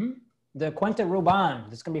correct? Mm-hmm. the Quinta Ruban.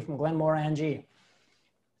 That's going to be from Glenmore, Angie.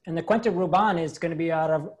 And the Quinta Ruban is going to be out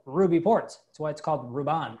of ruby ports. That's why it's called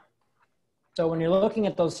Ruban. So when you're looking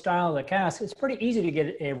at those style of casks, it's pretty easy to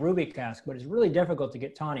get a ruby cask, but it's really difficult to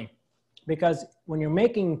get tawny, because when you're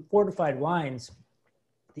making fortified wines,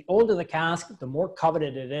 the older the cask, the more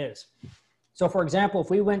coveted it is. So for example, if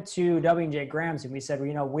we went to W&J Graham's and we said, well,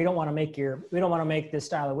 you know, we don't want to make this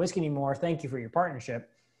style of whiskey anymore. Thank you for your partnership.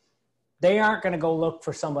 They aren't going to go look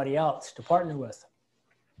for somebody else to partner with.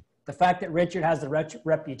 The fact that Richard has the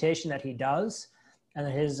reputation that he does, and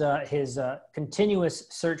his continuous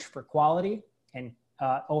search for quality and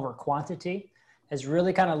over quantity has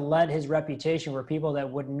really kind of led his reputation where people that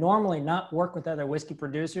would normally not work with other whiskey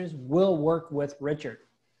producers will work with Richard.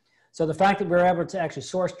 So the fact that we're able to actually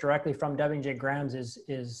source directly from W&J Graham's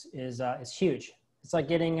is huge. It's like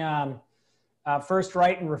getting first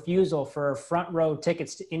right and refusal for front row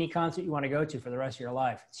tickets to any concert you want to go to for the rest of your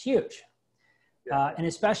life. It's huge. Yeah. And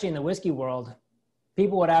especially in the whiskey world,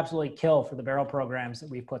 people would absolutely kill for the barrel programs that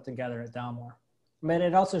we've put together at Dalmore. But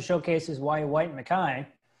it also showcases why Whyte Mackay,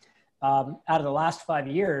 out of the last 5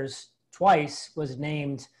 years, twice was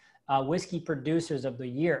named Whiskey Producers of the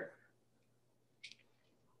Year.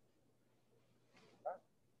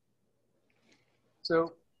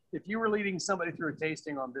 So if you were leading somebody through a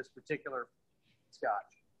tasting on this particular Scotch,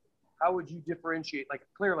 how would you differentiate, like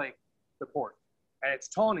clearly the port, and it's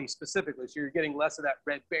tawny specifically, so you're getting less of that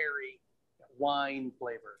red berry wine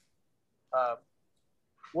flavor.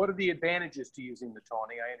 What are the advantages to using the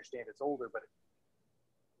tawny? I understand it's older, but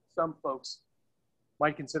some folks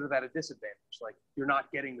might consider that a disadvantage, like you're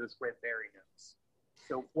not getting those red berry notes.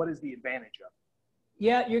 So what is the advantage of it?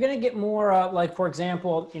 Yeah, you're going to get more, like, for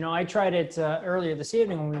example, you know, I tried it earlier this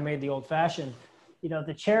evening when we made the old fashioned. You know,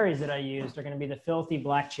 the cherries that I used are going to be the filthy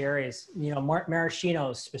black cherries, you know,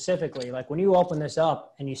 maraschinos specifically. Like when you open this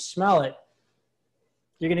up and you smell it,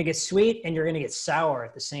 you're going to get sweet and you're going to get sour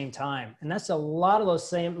at the same time. And that's a lot of those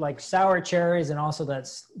same, like sour cherries, and also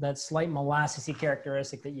that slight molassesy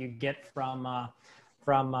characteristic that you get from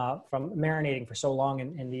marinating for so long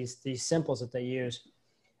in these simples that they use.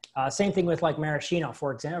 Same thing with like maraschino,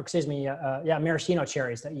 for example, maraschino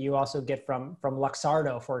cherries that you also get from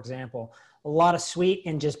Luxardo, for example. A lot of sweet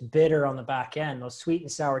and just bitter on the back end. Those sweet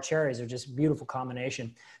and sour cherries are just beautiful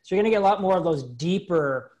combination. So you're going to get a lot more of those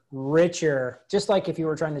deeper, richer, just like if you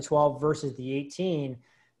were trying the 12 versus the 18,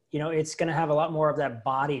 you know, it's going to have a lot more of that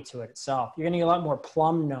body to it itself. You're going to get a lot more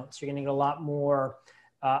plum notes. You're going to get a lot more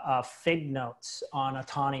fig notes on a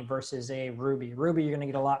tawny versus a ruby. Ruby, you're going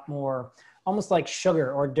to get a lot more almost like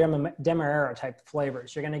sugar or demerara type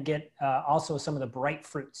flavors. You're going to get also some of the bright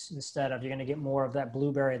fruits instead of, you're going to get more of that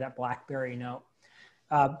blueberry, that blackberry note.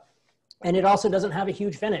 And it also doesn't have a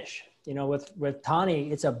huge finish. You know, with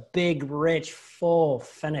tawny, it's a big, rich, full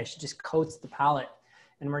finish. It just coats the palate.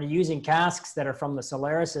 And we're using casks that are from the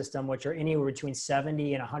Solera system, which are anywhere between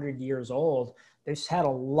 70 and 100 years old. They've had a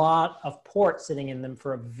lot of port sitting in them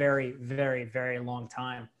for a very, very, very long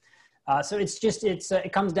time. So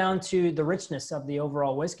it comes down to the richness of the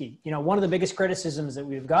overall whiskey. You know, one of the biggest criticisms that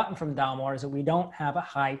we've gotten from Dalmore is that we don't have a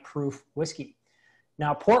high proof whiskey.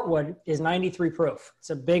 Now, Portwood is 93 proof. It's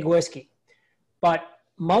a big whiskey, but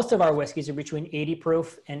most of our whiskeys are between 80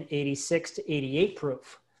 proof and 86 to 88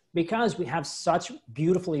 proof. Because we have such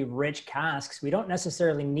beautifully rich casks, we don't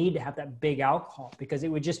necessarily need to have that big alcohol because it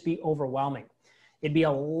would just be overwhelming. It'd be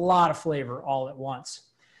a lot of flavor all at once.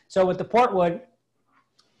 So with the Portwood,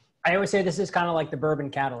 I always say this is kind of like the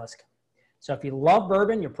bourbon catalyst. So if you love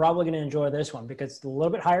bourbon, you're probably going to enjoy this one because it's a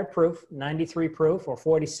little bit higher proof, 93 proof or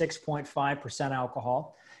 46.5%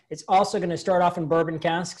 alcohol. It's also going to start off in bourbon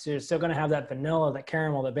casks. So you're still going to have that vanilla, that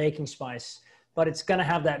caramel, the baking spice, but it's going to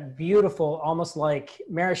have that beautiful, almost like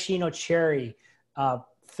maraschino cherry,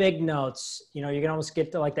 fig notes. You know, you can almost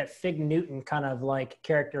get to like that fig Newton kind of like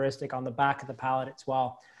characteristic on the back of the palate as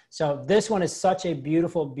well. So this one is such a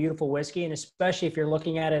beautiful, beautiful whiskey. And especially if you're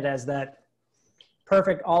looking at it as that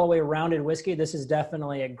perfect all the way rounded whiskey, this is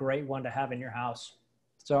definitely a great one to have in your house.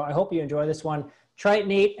 So I hope you enjoy this one. Try it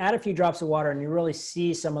neat, add a few drops of water, and you really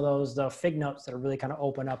see some of those fig notes that are really kind of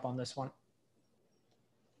open up on this one.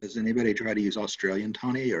 Does anybody try to use Australian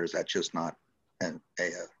tawny, or is that just not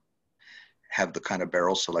have the kind of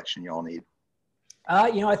barrel selection you all need?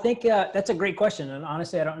 You know, I think that's a great question. And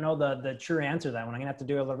honestly, I don't know the true answer to that one. I'm gonna have to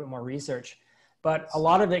do a little bit more research. But a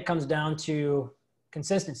lot of it comes down to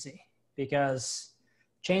consistency because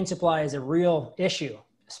chain supply is a real issue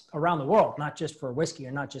around the world, not just for whiskey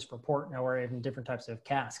or not just for port or even different types of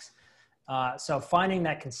casks. So finding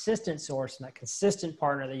that consistent source and that consistent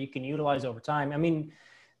partner that you can utilize over time. I mean,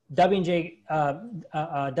 W&J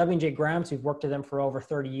Grams, we've worked with them for over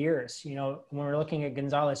 30 years. You know, when we're looking at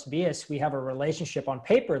Gonzalez Bias, we have a relationship on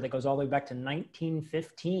paper that goes all the way back to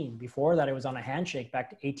 1915. Before that, it was on a handshake back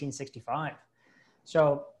to 1865.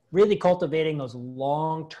 So really cultivating those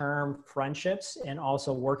long-term friendships and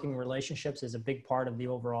also working relationships is a big part of the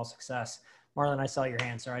overall success. Marlon, I saw your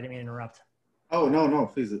hand. Sorry, I didn't mean to interrupt. Oh, no,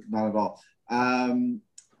 please, not at all.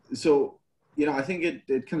 So, you know, I think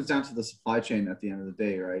it comes down to the supply chain at the end of the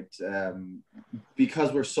day, right?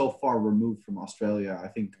 Because we're so far removed from Australia, I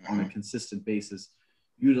think on a consistent basis,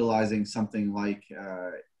 utilizing something like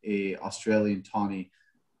a Australian tawny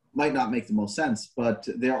might not make the most sense, but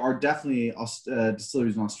there are definitely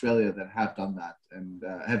distilleries in Australia that have done that and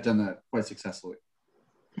have done that quite successfully.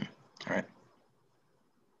 All right.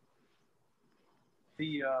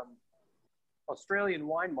 The Australian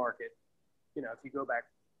wine market, you know, if you go back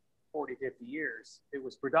 40, 50 years, it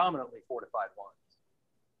was predominantly fortified wines.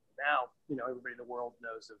 Now, you know, everybody in the world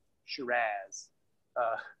knows of Shiraz,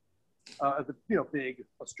 the, you know, big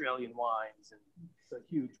Australian wines, and it's a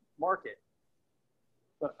huge market.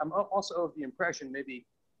 But I'm also of the impression, maybe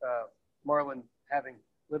Marlon, having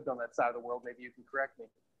lived on that side of the world, maybe you can correct me,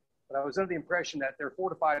 but I was under the impression that their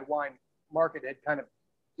fortified wine market had kind of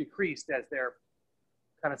decreased as their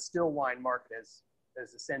kind of still wine market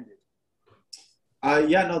has ascended.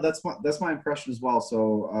 Yeah, no, that's my impression as well.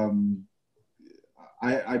 So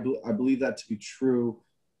I believe that to be true.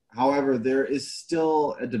 However, there is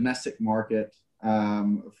still a domestic market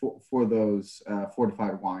for those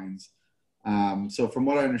fortified wines. So from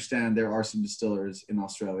what I understand, there are some distillers in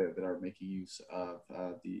Australia that are making use of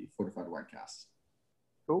the fortified wine casks.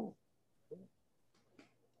 Cool.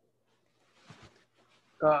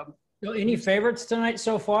 So any favorites tonight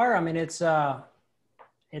so far? I mean, I'm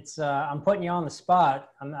putting you on the spot.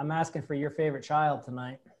 I'm asking for your favorite child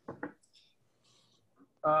tonight.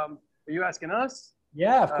 Are you asking us?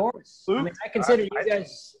 Yeah, of course. Luke? I mean, I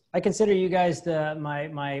consider you guys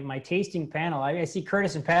my tasting panel. I see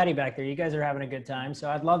Curtis and Patty back there. You guys are having a good time, so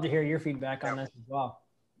I'd love to hear your feedback on this as well.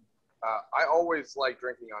 I always like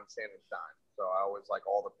drinking on Shannon Shine, so I always like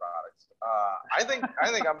all the products. I think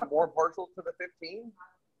I'm more partial to the 15.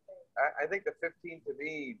 I think the 15 to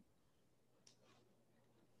me,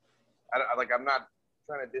 I'm not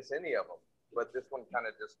trying to diss any of them, but this one kind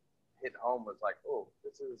of just hit home. Was like, oh,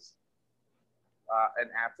 this is an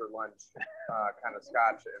after lunch kind of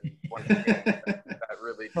Scotch, and once again, that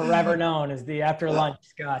really forever known as the after lunch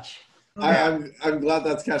Scotch. I'm glad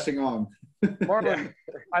that's catching on. Marlon,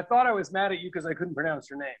 I thought I was mad at you because I couldn't pronounce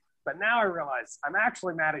your name, but now I realize I'm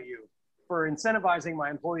actually mad at you for incentivizing my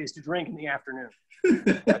employees to drink in the afternoon.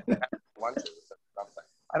 lunches.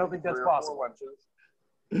 I don't think that's possible. Lunches.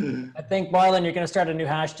 I think, Marlon, you're going to start a new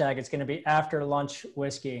hashtag. It's going to be after lunch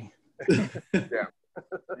whiskey. Yeah, you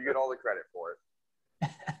get all the credit for it.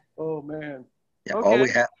 Oh man. Yeah,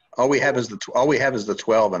 Okay. all we have is the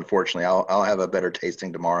 12. Unfortunately, I'll have a better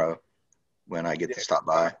tasting tomorrow when I get to stop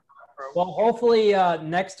by. Well, hopefully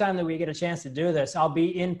next time that we get a chance to do this, I'll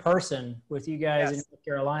be in person with you guys in North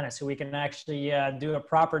Carolina, so we can actually do a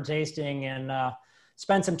proper tasting and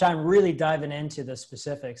spend some time really diving into the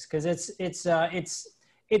specifics, because it's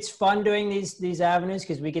fun doing these avenues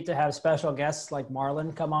because we get to have special guests like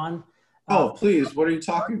Marlon come on. Oh, please! What are you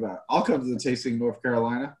talking about? I'll come to the tasting in North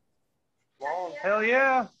Carolina. Well, hell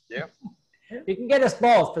yeah. Yeah. You can get us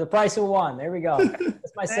both for the price of one. There we go.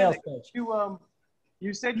 That's my sales pitch. You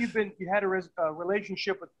said you had a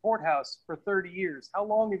relationship with Porthouse for 30 years. How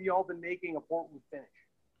long have you all been making a portwood finish?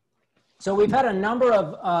 So we've had a number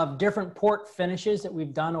of different port finishes that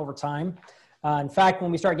we've done over time. In fact,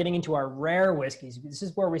 when we start getting into our rare whiskeys, this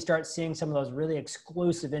is where we start seeing some of those really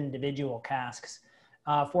exclusive individual casks.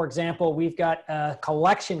 For example, we've got a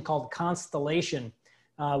collection called Constellation,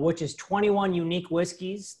 which is 21 unique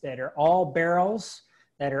whiskeys that are all barrels,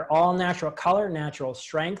 that are all natural color, natural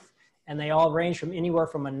strength, and they all range from anywhere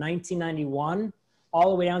from a 1991 all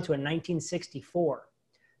the way down to a 1964.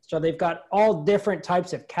 So they've got all different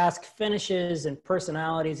types of cask finishes and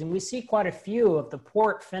personalities, and we see quite a few of the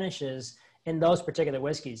port finishes in those particular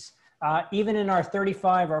whiskeys. Even in our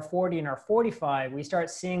 35, our 40, and our 45, we start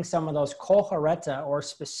seeing some of those Colheureta or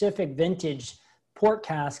specific vintage port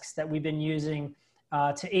casks that we've been using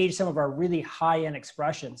to age some of our really high-end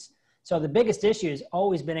expressions. So the biggest issue has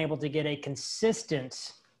always been able to get a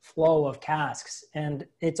consistent flow of casks. And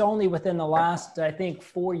it's only within the last, I think,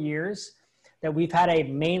 4 years that we've had a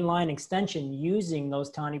mainline extension using those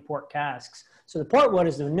tawny port casks. So the portwood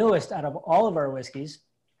is the newest out of all of our whiskeys.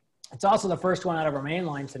 It's also the first one out of our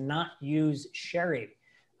mainline to not use sherry,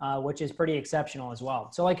 which is pretty exceptional as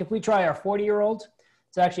well. So like if we try our 40-year-old,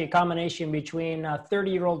 It's actually a combination between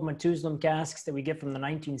 30-year-old Methuselah casks that we get from the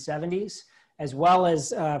 1970s, as well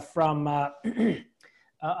as from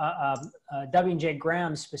W&J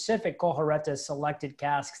Graham's specific Colheureta selected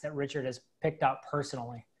casks that Richard has picked out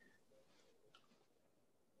personally.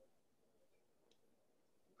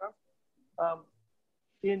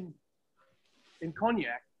 In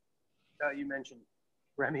cognac, you mentioned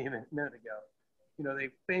Remy a minute ago. You know, they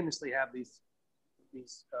famously have these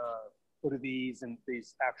eau de vies and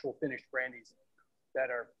these actual finished brandies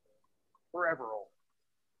that are forever old,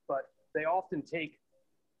 but they often take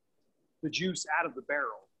the juice out of the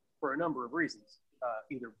barrel for a number of reasons,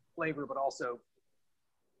 either flavor, but also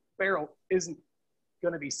barrel isn't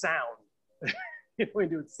going to be sound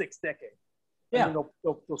into its 6th decade. Yeah. And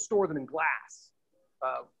they'll store them in glass.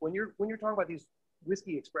 When you're talking about these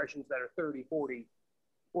whiskey expressions that are 30, 40,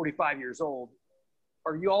 45 years old,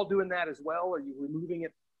 are you all doing that as well? Are you removing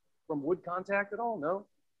it from wood contact at all? No?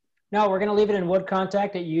 No, we're going to leave it in wood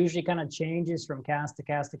contact. It usually kind of changes from cask to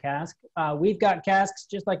cask to cask. We've got casks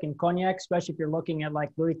just like in cognac, especially if you're looking at like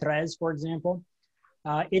Louis XIII, for example.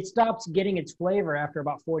 It stops getting its flavor after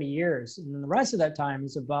about 40 years. And then the rest of that time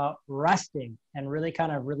is about resting and really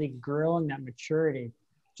grilling that maturity.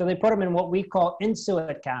 So they put them in what we call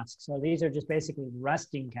insuet casks. So these are just basically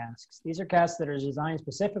resting casks. These are casks that are designed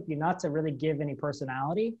specifically not to really give any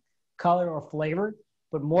personality, color, or flavor,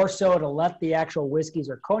 but more so to let the actual whiskeys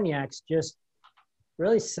or cognacs just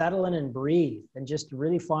really settle in and breathe and just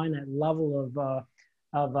really find that level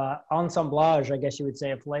of ensemblage, I guess you would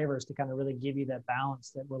say, of flavors to kind of really give you that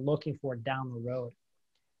balance that we're looking for down the road.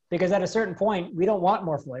 Because at a certain point, we don't want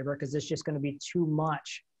more flavor because it's just going to be too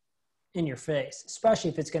much in your face, especially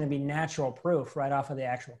if it's going to be natural proof right off of the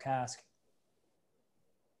actual cask.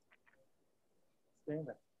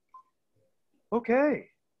 Okay.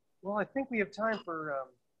 Well, I think we have time for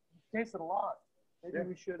tasted a lot. Maybe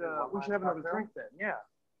we should have another drink then. Yeah,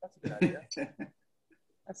 that's a good idea.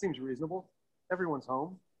 That seems reasonable. Everyone's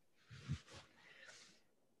home.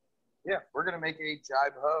 Yeah, we're gonna make a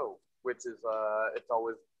jibe ho, which is it's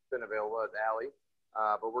always been available at Alley,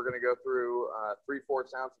 but we're gonna go through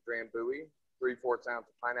 3/4 ounce of Drambuie, 3/4 ounce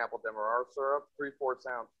of pineapple demerara syrup, 3/4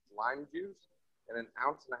 ounce lime juice, and 1.5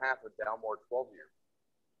 ounces of Dalmore 12-year.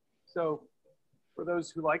 So, for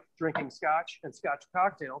those who like drinking Scotch and Scotch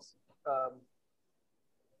cocktails,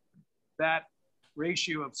 that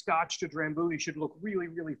ratio of Scotch to Drambuie should look really,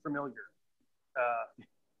 really familiar.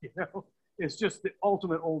 You know, it's just the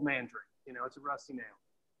ultimate old man drink. You know, it's a rusty nail.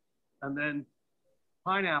 And then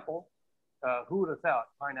pineapple. Who would have thought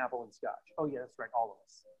pineapple and Scotch? Oh yeah, that's right, all of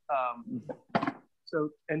us. So,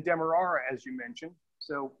 and demerara, as you mentioned.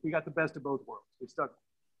 So we got the best of both worlds. We stuck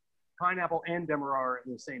pineapple and demerara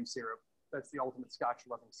in the same syrup. That's the ultimate Scotch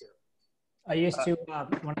loving syrup. I used to,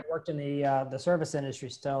 when I worked in the service industry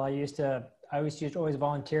still, I always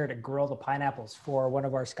volunteer to grill the pineapples for one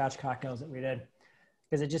of our Scotch cocktails that we did.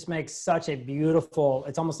 Because it just makes such a beautiful,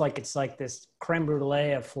 it's almost like it's like this creme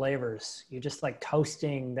brulee of flavors. You're just like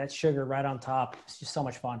toasting that sugar right on top. It's just so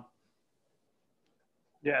much fun.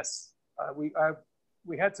 Yes, we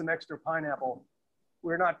had some extra pineapple.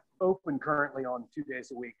 We're not open currently on 2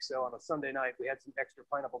 days a week. So on a Sunday night, we had some extra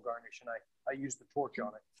pineapple garnish and I used the torch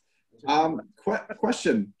on it.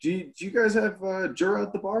 Question, do you guys have Jura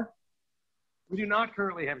at the bar? We do not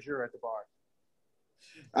currently have Jura at the bar.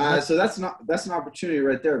 So that's an opportunity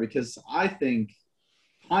right there, because I think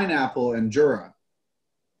pineapple and Jura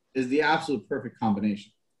is the absolute perfect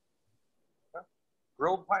combination.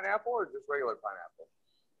 Grilled pineapple or just regular pineapple?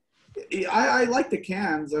 I like the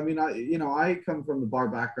cans. I mean, I come from the bar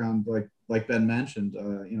background, like Ben mentioned.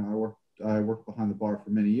 I worked behind the bar for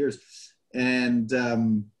many years, and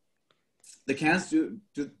the cans do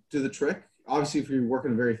the trick. Obviously, if you're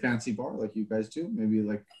working a very fancy bar like you guys do, maybe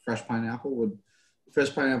like fresh pineapple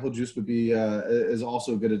juice would be is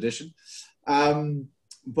also a good addition.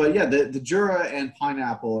 But yeah, the Jura and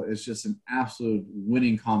pineapple is just an absolute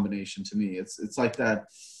winning combination to me. It's like that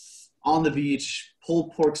on the beach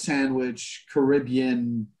pulled pork sandwich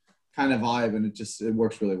Caribbean kind of vibe, and it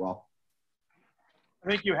works really well. I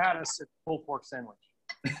think you had us at pulled pork sandwich.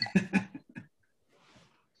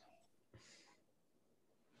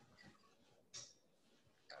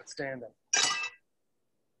 Outstanding.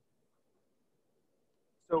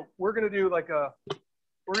 So we're gonna do a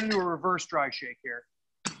reverse dry shake here.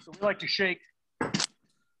 So we like to shake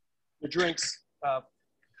the drinks.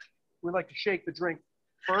 We like to shake the drink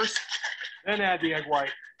first, then add the egg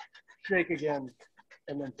white, shake again,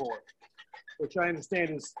 and then pour, which I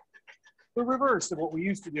understand is the reverse of what we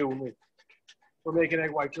used to do when we were making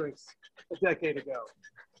egg white drinks a decade ago.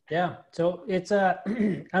 Yeah. So it's I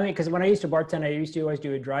mean, because when I used to bartend, I used to always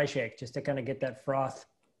do a dry shake just to kind of get that froth.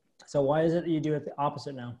 So why is it that you do it the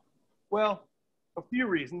opposite now? Well, a few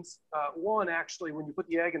reasons. One, actually, when you put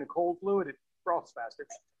the egg in a cold fluid, it froths faster.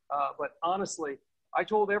 But honestly, I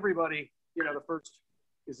told everybody, you know, the first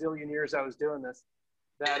gazillion years I was doing this,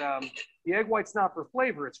 that the egg white's not for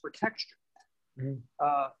flavor, it's for texture.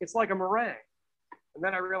 It's like a meringue. And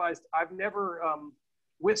then I realized I've never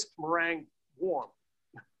whisked meringue warm.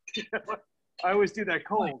 I always do that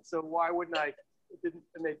cold, so why wouldn't I?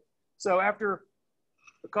 So after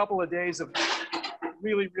a couple of days of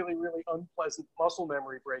really, really, really unpleasant muscle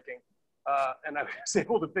memory breaking, and I was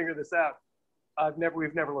able to figure this out,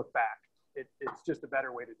 we've never looked back. It's just a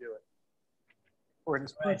better way to do it.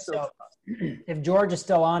 So if George is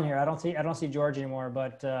still on here, I don't see George anymore,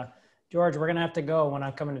 but George, we're gonna have to go when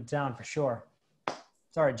I'm coming to town for sure.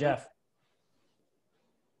 Sorry, Jeff.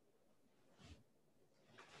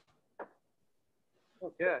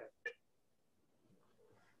 Okay.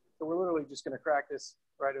 So we're literally just going to crack this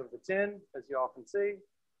right over the tin, as you all can see.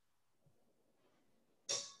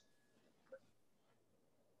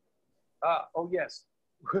 Oh yes,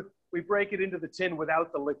 we break it into the tin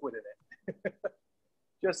without the liquid in it.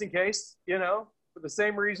 Just in case, you know, for the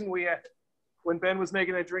same reason when Ben was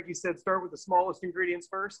making that drink, he said, start with the smallest ingredients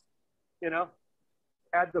first, you know,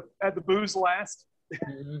 add the booze last.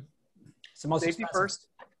 Mm-hmm. It's the most Safety expensive. first.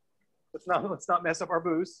 Let's not mess up our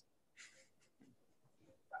booze.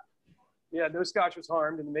 Yeah, no Scotch was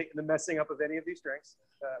harmed in the messing up of any of these drinks,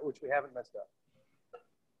 which we haven't messed up.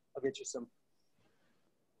 I'll get you some.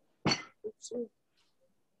 Oops.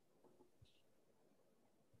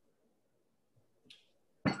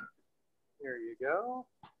 There you go.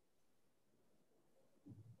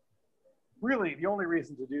 Really, the only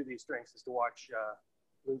reason to do these drinks is to watch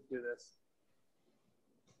Luke do this.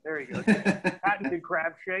 There you go. Patented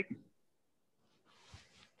crab shake.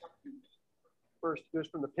 First goes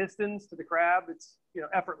from the pistons to the crab. It's, you know,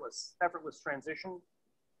 effortless transition.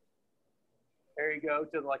 There you go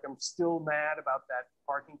to like, I'm still mad about that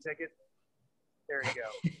parking ticket. There you go.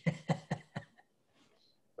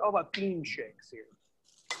 It's all about theme shakes here.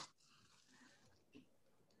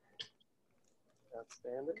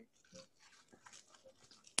 Outstanding.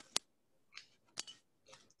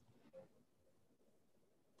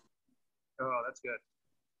 Oh, that's good.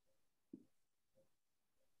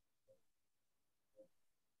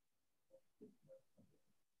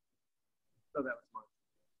 Oh, that was mine.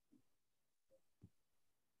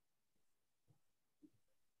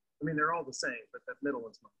 I mean, they're all the same, but that middle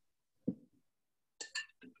one's mine.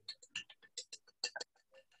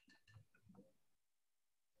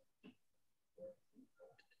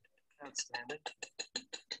 Outstanding.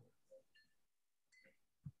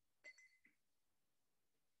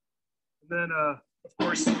 And then, of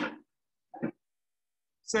course,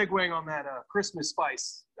 segueing on that Christmas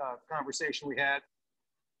spice conversation we had,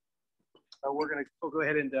 we'll go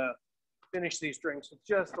ahead and finish these drinks with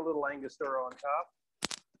just a little Angostura on top.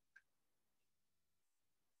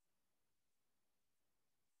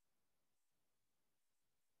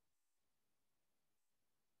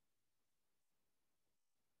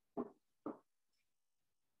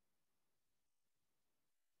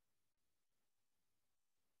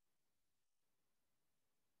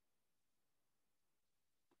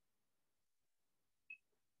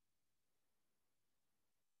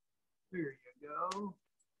 There you go.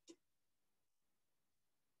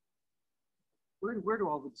 Where do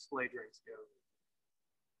all the display drinks go?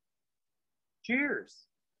 Cheers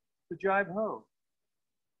to Jive Ho.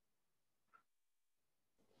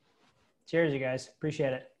 Cheers, you guys.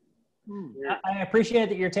 Appreciate it. I appreciate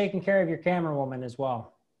that you're taking care of your camera woman as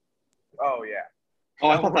well. Oh, yeah. Oh,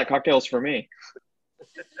 I thought that cocktail was for me.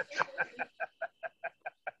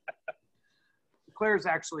 Claire's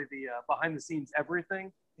actually the behind the scenes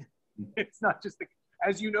everything. It's not just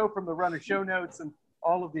as you know from the run of show notes and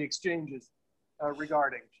all of the exchanges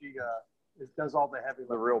regarding, she does all the heavy lifting.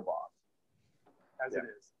 The real boss. As it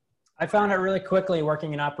is. I found out really quickly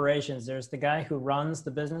working in operations, there's the guy who runs the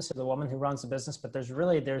business or the woman who runs the business, but there's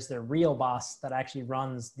the real boss that actually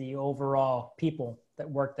runs the overall people that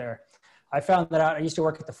work there. I found that out. I used to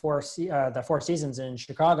work at the Four Seasons in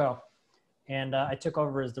Chicago, and I took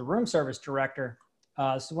over as the room service director.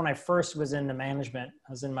 So when I first was into management,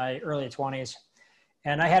 I was in my early 20s,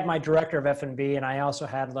 and I had my director of F&B, and I also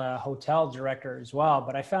had the hotel director as well.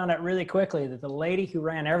 But I found out really quickly that the lady who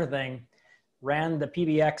ran everything ran the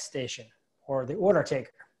PBX station or the order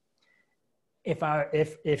taker.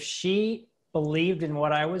 If she believed in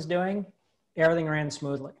what I was doing, everything ran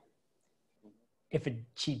smoothly. If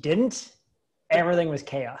she didn't, everything was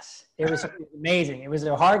chaos. It was amazing. It was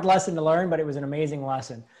a hard lesson to learn, but it was an amazing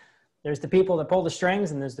lesson. There's the people that pull the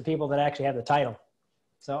strings, and there's the people that actually have the title.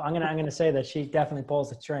 So I'm gonna say that she definitely pulls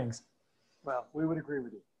the strings. Well, we would agree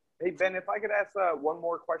with you. Hey, Ben, if I could ask one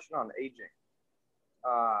more question on aging.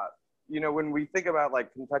 You know, when we think about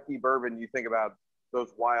like Kentucky bourbon, you think about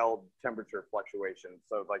those wild temperature fluctuations.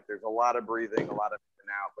 So like there's a lot of breathing, a lot of in and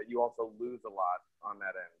out, but you also lose a lot on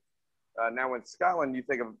that end. Now in Scotland,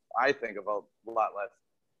 I think of a lot less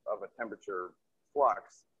of a temperature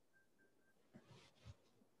flux.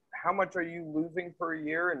 How much are you losing per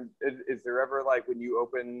year? And is there ever like when you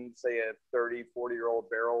open, say, a 30, 40-year-old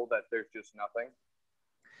barrel that there's just nothing?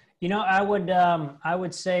 You know, I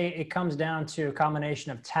would say it comes down to a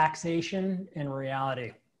combination of taxation and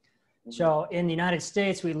reality. Mm-hmm. So in the United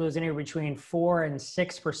States, we lose anywhere between 4 and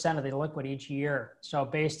 6% of the liquid each year. So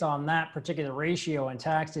based on that particular ratio in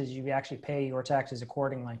taxes, you actually pay your taxes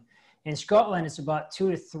accordingly. In Scotland, it's about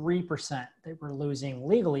 2 to 3% that we're losing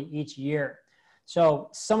legally each year. So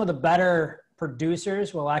some of the better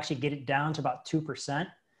producers will actually get it down to about 2%.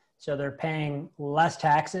 So they're paying less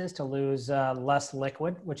taxes to lose less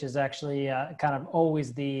liquid, which is actually kind of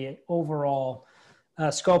always the overall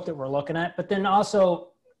scope that we're looking at. But then also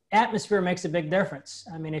atmosphere makes a big difference.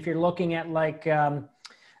 I mean, if you're looking at like, you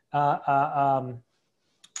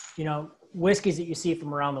know, whiskeys that you see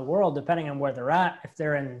from around the world, depending on where they're at, if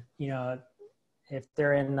they're in, you know, if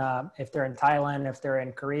they're in Thailand, if they're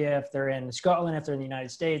in Korea, if they're in Scotland, if they're in the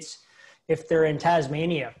United States, if they're in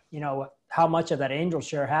Tasmania, you know, how much of that angel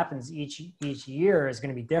share happens each year is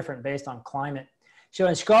going to be different based on climate. So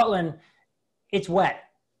in Scotland, it's wet.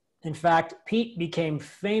 In fact, peat became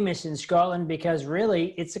famous in Scotland because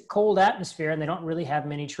really it's a cold atmosphere and they don't really have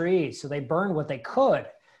many trees. So they burned what they could.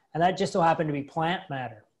 And that just so happened to be plant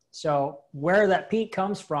matter. So where that peat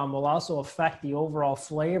comes from will also affect the overall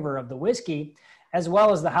flavor of the whiskey as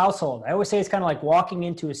well as the household. I always say it's kind of like walking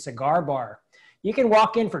into a cigar bar. You can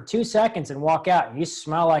walk in for 2 seconds and walk out and you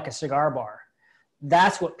smell like a cigar bar.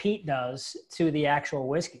 That's what peat does to the actual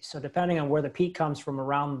whiskey. So depending on where the peat comes from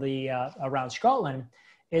around Scotland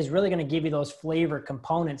is really going to give you those flavor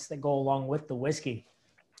components that go along with the whiskey.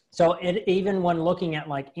 So even when looking at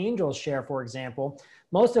like Angel's Share, for example,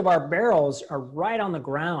 most of our barrels are right on the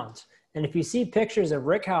ground. And if you see pictures of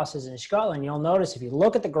rickhouses in Scotland, you'll notice if you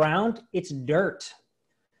look at the ground, it's dirt.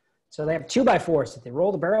 So they have 2x4s that they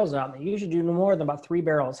roll the barrels out, and they usually do no more than about 3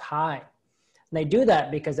 barrels high. And they do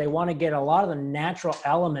that because they want to get a lot of the natural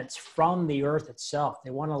elements from the earth itself.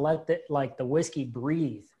 They want to let the whiskey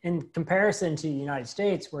breathe. In comparison to the United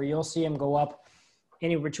States, where you'll see them go up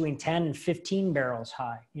anywhere between 10 and 15 barrels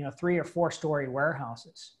high, you know, 3 or 4 story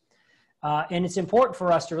warehouses. And it's important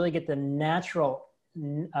for us to really get the natural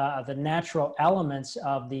elements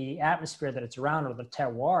of the atmosphere that it's around, or the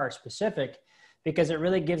terroir specific, because it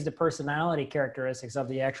really gives the personality characteristics of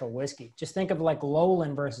the actual whiskey. Just think of like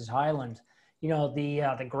lowland versus highland. You know,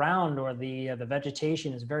 the ground or the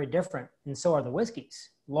vegetation is very different, and so are the whiskeys.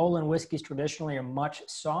 Lowland whiskeys traditionally are much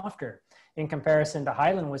softer in comparison to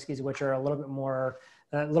highland whiskeys, which are a little bit more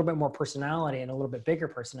personality and a little bit bigger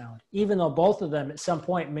personality. Even though both of them at some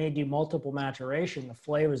point may do multiple maturation, the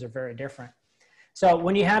flavors are very different. So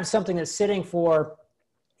when you have something that's sitting for,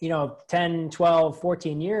 you know, 10, 12,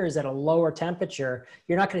 14 years at a lower temperature,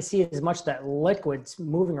 you're not going to see as much that liquids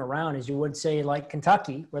moving around as you would say like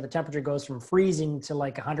Kentucky, where the temperature goes from freezing to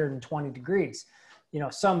like 120 degrees. You know,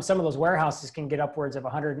 some of those warehouses can get upwards of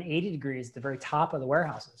 180 degrees at the very top of the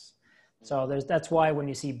warehouses. So that's why when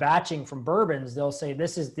you see batching from bourbons, they'll say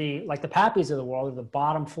this is like the Pappies of the world, are the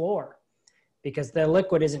bottom floor, because the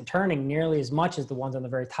liquid isn't turning nearly as much as the ones on the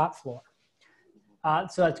very top floor.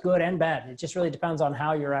 So that's good and bad. It just really depends on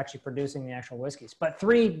how you're actually producing the actual whiskeys. But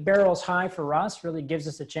 3 barrels high for us really gives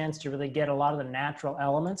us a chance to really get a lot of the natural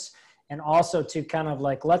elements, and also to kind of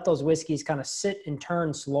like let those whiskeys kind of sit and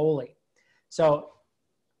turn slowly. So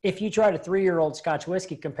if you tried a 3-year-old Scotch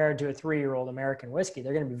whiskey compared to a 3-year-old American whiskey,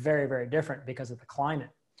 they're going to be very, very different because of the climate.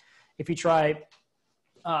 If you try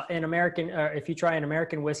an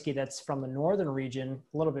American whiskey that's from the northern region,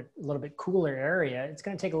 a little bit cooler area, it's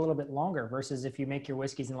going to take a little bit longer versus if you make your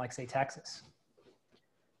whiskeys in, like, say, Texas.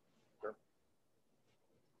 Sure.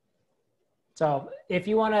 So if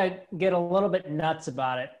you want to get a little bit nuts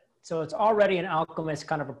about it, so it's already an alchemist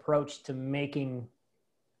kind of approach to making,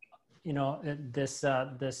 you know, this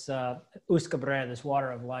uscabre, this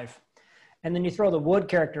water of life. And then you throw the wood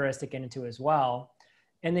characteristic into it as well.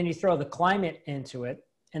 And then you throw the climate into it.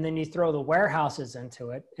 And then you throw the warehouses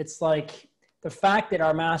into it. It's like the fact that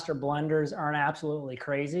our master blenders aren't absolutely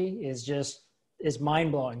crazy is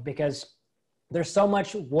mind blowing, because there's so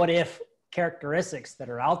much what if characteristics that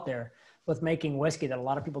are out there with making whiskey that a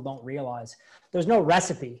lot of people don't realize. There's no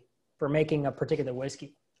recipe for making a particular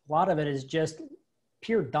whiskey. A lot of it is just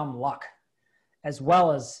pure dumb luck, as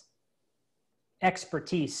well as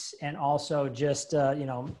expertise, and also just, you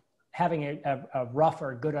know, having a rough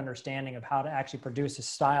or good understanding of how to actually produce a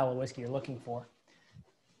style of whiskey you're looking for.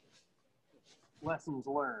 Lessons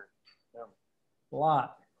learned. Yeah. A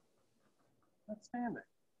lot. Outstanding.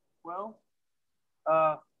 Well,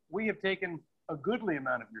 we have taken a goodly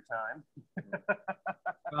amount of your time.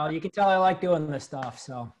 Well, you can tell I like doing this stuff,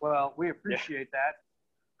 so. Well, we appreciate that,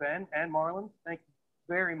 Ben and Marlon. Thank you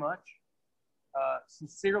very much.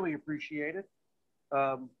 Sincerely appreciate it.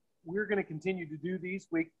 We're going to continue to do these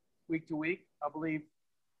week to week. I believe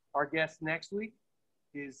our guest next week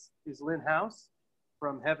is Lynn House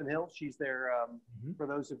from Heaven Hill. She's there. For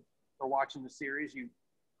those who are watching the series, you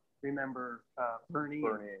remember Bernie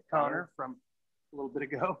and Connor from a little bit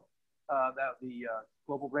ago. That the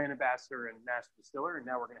global brand ambassador and master distiller, and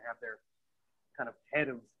now we're going to have their kind of head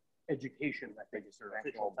of education, I think is her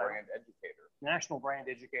National brand educator. National brand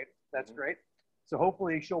educator. That's great. So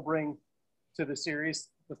hopefully she'll bring to the series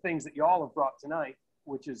the things that y'all have brought tonight,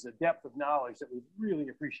 which is a depth of knowledge that we've really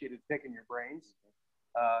appreciated picking your brains.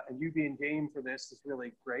 And you being game for this is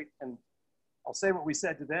really great. And I'll say what we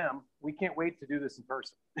said to them. We can't wait to do this in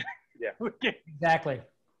person. Exactly.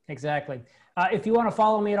 Exactly. If you want to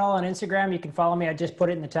follow me at all on Instagram, you can follow me. I just put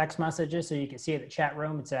it in the text messages so you can see it in the chat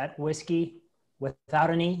room. It's at whiskey without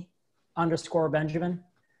an E _ Benjamin.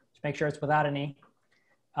 Just make sure it's without an E.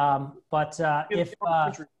 What's that?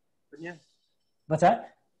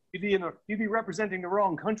 You'd be representing the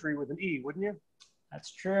wrong country with an E, wouldn't you?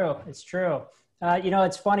 That's true. It's true. You know,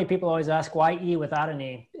 it's funny. People always ask why E without an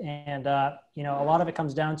E. And, you know, a lot of it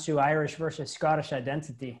comes down to Irish versus Scottish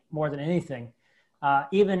identity more than anything.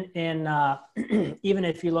 Even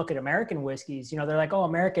if you look at American whiskeys, you know, they're like, oh,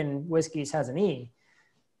 American whiskeys has an E,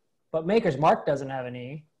 but Maker's Mark doesn't have an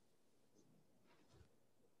E.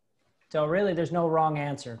 So really there's no wrong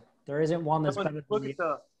answer. There isn't one that's better than if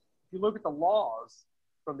you look at the laws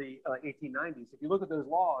from the 1890s, if you look at those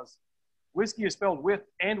laws, whiskey is spelled with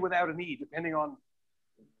and without an E, depending on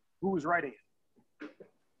who was writing it.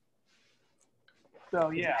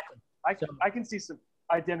 So yeah, exactly. I can see some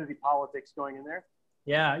identity politics going in there.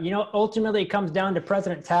 Yeah, you know, ultimately it comes down to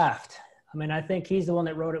President Taft. I mean, I think he's the one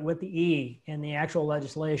that wrote it with the E in the actual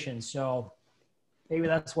legislation. So maybe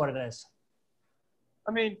that's what it is.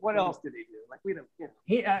 I mean, what else did he do? Like, we don't, you know.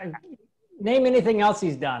 He name anything else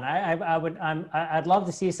he's done. I'd love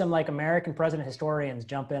to see some like American president historians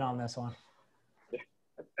jump in on this one.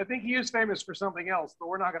 I think he is famous for something else, but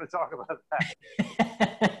we're not going to talk about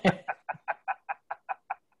that.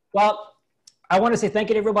 Well, I want to say thank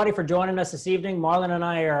you to everybody for joining us this evening. Marlon and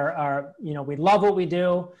I are you know, we love what we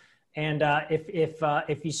do. And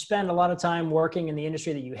if you spend a lot of time working in the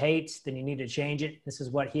industry that you hate, then you need to change it. This is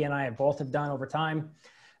what he and I both have done over time.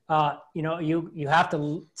 You know, you have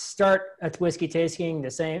to start at whiskey tasting the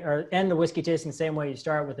same, or end the whiskey tasting the same way you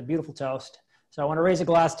start, with a beautiful toast. So I want to raise a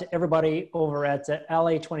glass to everybody over at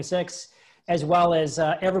LA26, as well as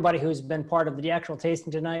everybody who's been part of the actual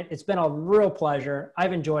tasting tonight. It's been a real pleasure.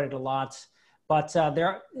 I've enjoyed it a lot. But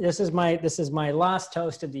this is my last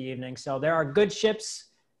toast of the evening. So there are good ships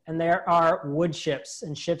and there are wood ships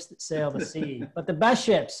and ships that sail the sea. But the best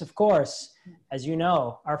ships, of course, as you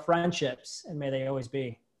know, are friendships, and may they always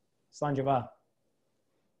be. Slàinte.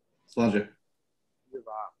 Slàinte.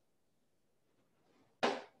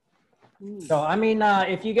 So, I mean,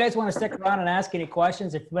 if you guys want to stick around and ask any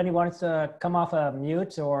questions, if anybody wants to come off a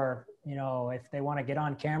mute, or, you know, if they want to get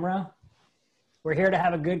on camera, we're here to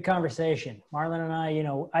have a good conversation. Marlon and I, you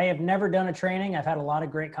know, I have never done a training. I've had a lot of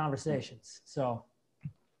great conversations. So.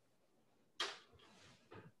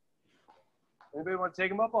 Anybody want to take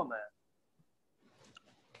him up on that?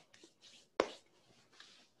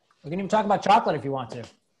 We can even talk about chocolate if you want to.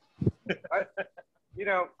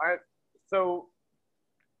 So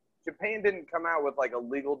Japan didn't come out with like a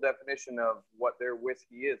legal definition of what their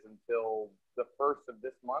whiskey is until the 1st of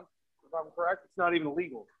this month, if I'm correct. It's not even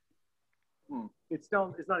legal. It's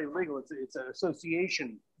not even legal. It's an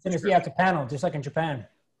association. It's a panel, just like in Japan.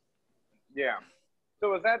 Yeah.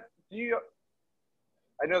 So is that,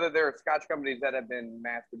 I know that there are Scotch companies that have been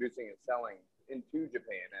mass producing and selling into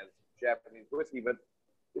Japan as Japanese whiskey, but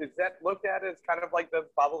is that looked at as kind of like the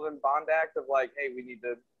Bottled and Bond Act of like, hey, we need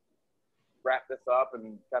to wrap this up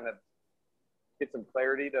and kind of get some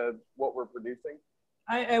clarity to what we're producing?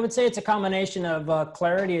 I would say it's a combination of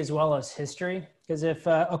clarity as well as history. Because if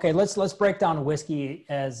okay, let's break down whiskey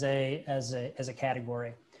as a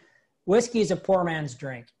category. Whiskey is a poor man's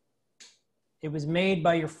drink, It was made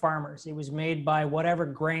by your farmers. It was made by whatever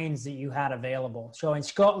grains that you had available. So in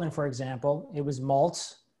Scotland, for example, it was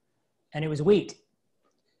malts and it was wheat.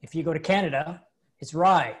 If you go to Canada, it's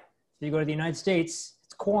rye. If you go to the United States,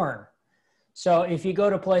 it's corn. So if you go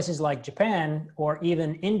to places like Japan or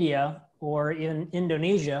even India or even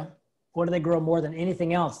Indonesia, what do they grow more than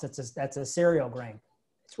anything else that's a cereal grain?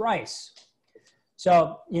 It's rice.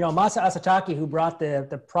 So, you know, Masa Asatake, who brought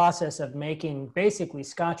the process of making basically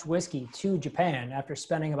Scotch whiskey to Japan after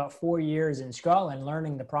spending about 4 years in Scotland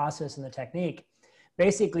learning the process and the technique,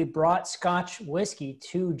 basically brought Scotch whiskey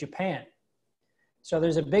to Japan. So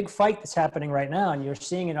there's a big fight that's happening right now, and you're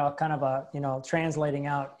seeing it all kind of, translating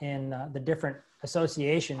out in the different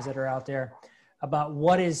associations that are out there about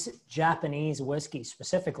what is Japanese whiskey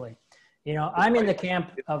specifically. You know, I'm in the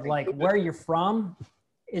camp of like where you're from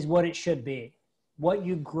is what it should be. What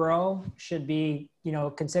you grow should be,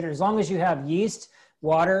 considered, as long as you have yeast,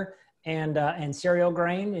 water, and cereal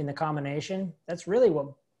grain in the combination. That's really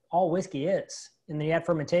what all whiskey is. And then you add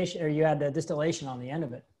fermentation, or you add the distillation on the end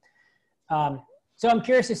of it. So I'm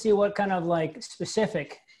curious to see what kind of like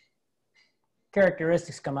specific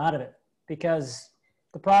characteristics come out of it, because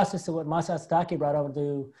the process of what Masa Asatake brought over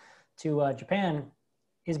to Japan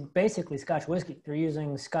is basically Scotch whiskey. They're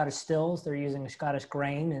using Scottish stills, they're using Scottish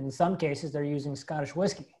grain, and in some cases they're using Scottish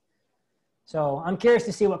whiskey. So I'm curious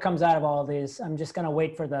to see what comes out of all of these. I'm just going to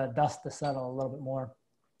wait for the dust to settle a little bit more.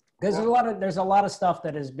 Because there's a lot of stuff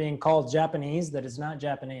that is being called Japanese that is not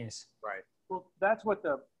Japanese. Right. Well, that's what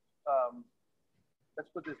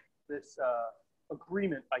this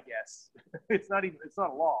agreement, I guess. it's not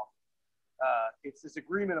a law. It's this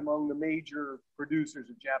agreement among the major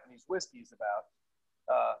producers of Japanese whiskeys about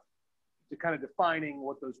to kind of defining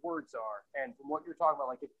what those words are. And from what you're talking about,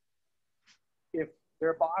 like if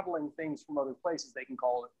they're bottling things from other places, they can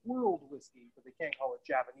call it world whiskey, but they can't call it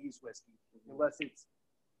Japanese whiskey unless it's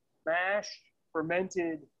mashed,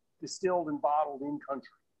 fermented, distilled, and bottled in country.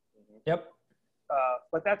 Yep.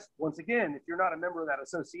 But that's, once again, if you're not a member of that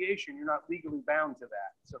association, you're not legally bound to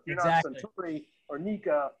that. So if you're Exactly. not Suntory or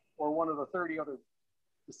Nika or one of the 30 other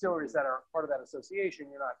distilleries that are part of that association,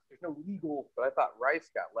 there's no legal. But I thought rice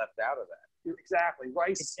got left out of that. Exactly.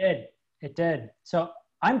 Rice. It did. So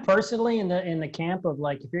I'm personally in the camp of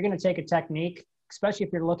like, if you're going to take a technique, especially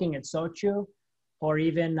if you're looking at sochu or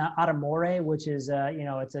even aramore, which is,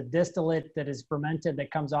 it's a distillate that is fermented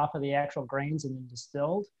that comes off of the actual grains and then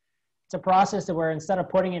distilled. It's a process to where instead of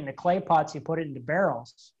putting it into clay pots, you put it into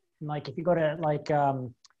barrels. And like if you go to like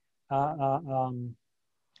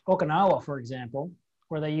Okinawa, for example,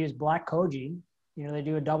 where they use black koji, they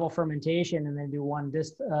do a double fermentation and they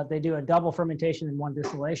do a double fermentation and one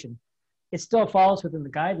distillation. It still falls within the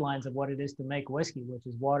guidelines of what it is to make whiskey, which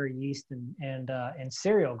is water, yeast, and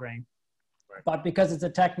cereal grain. Right. But because it's a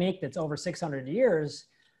technique that's over 600 years,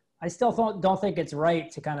 I still don't think it's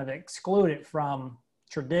right to kind of exclude it from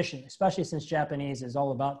tradition, especially since Japanese is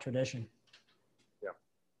all about tradition. Yeah.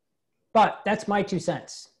 But that's my 2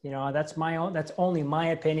 cents. That's only my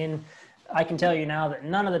opinion. I can tell you now that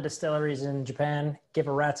none of the distilleries in Japan give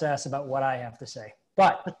a rat's ass about what I have to say.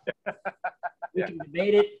 But we can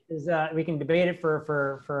debate it. We can debate it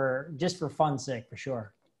for just for fun's sake, for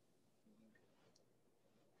sure.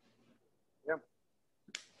 Yep.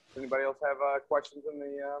 Anybody else have questions in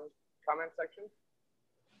the comment section?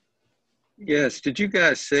 Yes. Did you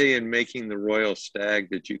guys say in making the Royal Stag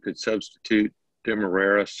that you could substitute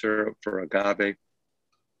Demerara syrup for agave?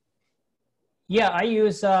 Yeah, I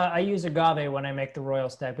use agave when I make the Royal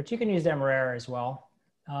Stag, but you can use Demerara as well.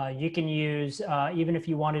 You can use, even if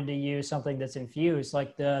you wanted to use something that's infused,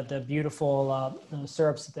 like the beautiful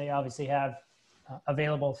syrups that they obviously have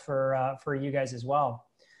available for you guys as well.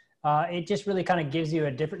 It just really kind of gives you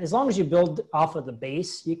a different, as long as you build off of the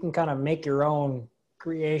base, you can kind of make your own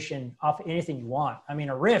creation off anything you want. I mean,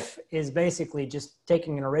 a riff is basically just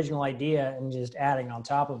taking an original idea and just adding on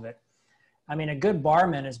top of it. I mean, a good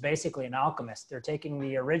barman is basically an alchemist. They're taking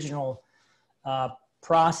the original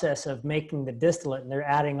process of making the distillate and they're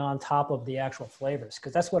adding on top of the actual flavors,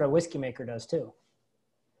 because that's what a whiskey maker does too.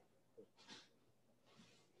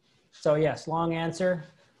 So yes, long answer.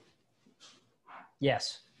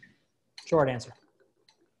 Yes. Short answer.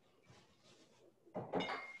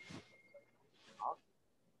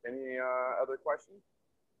 Any other questions?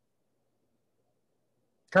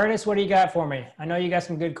 Curtis, what do you got for me? I know you got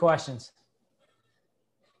some good questions.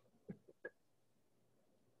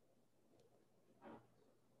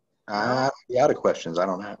 I'm out of questions. I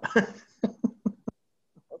don't know. Okay.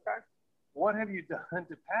 What have you done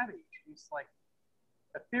to Patty? She's like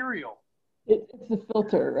ethereal. It's the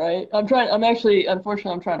filter, right? I'm actually,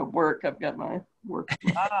 unfortunately, I'm trying to work. I've got my work.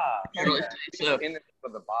 Okay. So. In it for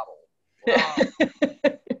the bottle. Wow.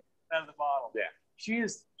 Out of the bottle. Yeah. She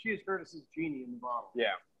is Curtis's genie in the bottle.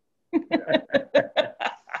 Yeah.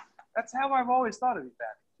 That's how I've always thought of you,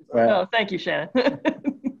 Pat. Oh, thank you, Shannon.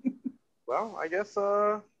 Well, I guess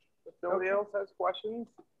if nobody else has questions,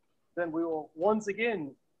 then we will once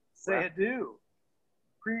again say adieu.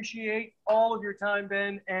 Appreciate all of your time,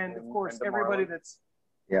 Ben, and of course everybody that's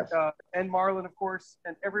and Marlon, of course,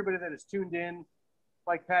 and everybody that has tuned in,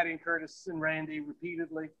 like Patty and Curtis and Randy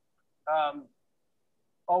repeatedly.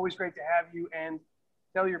 Always great to have you, and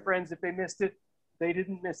tell your friends if they missed it, they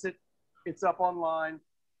didn't miss it. It's up online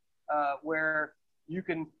where you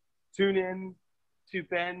can tune in to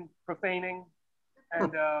Ben profaning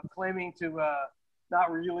and claiming to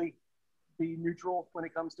not really be neutral when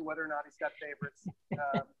it comes to whether or not he's got favorites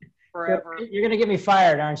forever. You're going to get me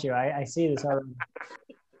fired, aren't you? I see this already.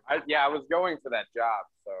 I was going for that job.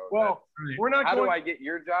 So well, we're not. How do I get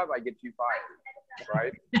your job? I get you fired,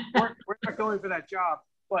 right? we're not going for that job,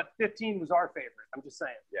 but 15 was our favorite. I'm just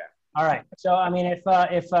saying. Yeah. All right. So I mean, if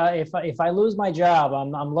I lose my job,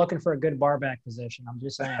 I'm looking for a good bar back position. I'm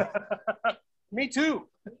just saying. Me too.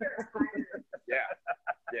 Yeah.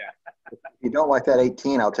 If you don't like that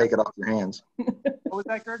 18, I'll take it off your hands. What was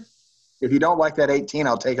that, Kurt? If you don't like that 18,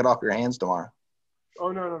 I'll take it off your hands tomorrow.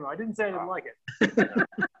 Oh, no. I didn't say I didn't like it.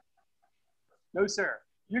 No, sir.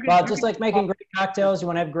 Just like making great cocktails, you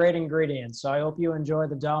want to have great ingredients. So I hope you enjoy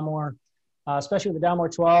the Dalmore, especially with the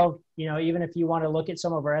Dalmore 12. You know, even if you want to look at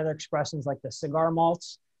some of our other expressions like the cigar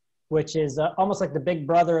malts, which is almost like the big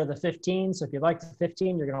brother of the 15. So if you like the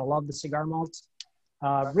 15, you're going to love the cigar malts.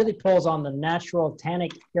 Really pulls on the natural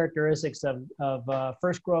tannic characteristics of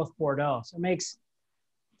first growth Bordeaux. So it makes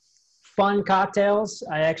fun cocktails.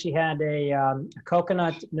 I actually had a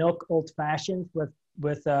coconut milk old fashioned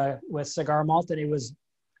with cigar malt, and it was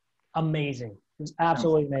amazing. It was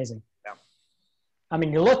absolutely amazing. Yeah. I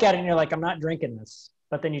mean, you look at it and you're like, I'm not drinking this,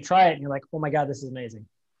 but then you try it and you're like, oh my God, this is amazing.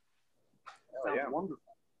 Sounds wonderful.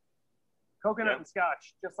 Coconut and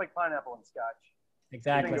Scotch, just like pineapple and Scotch.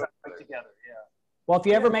 Exactly. Right together, yeah. Well, if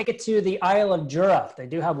you ever make it to the Isle of Jura, they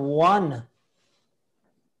do have one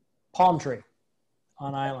palm tree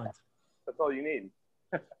on island. That's all you need.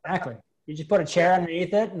 Exactly. You just put a chair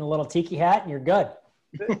underneath it and a little tiki hat, and you're good.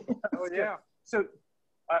 Oh yeah. So,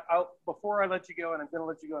 before I let you go, and I'm going to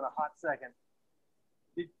let you go in a hot second.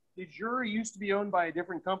 Did Jura used to be owned by a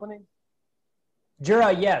different company?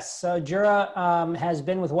 Jura, yes. So Jura has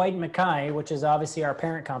been with Whyte Mackay, which is obviously our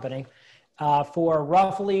parent company, for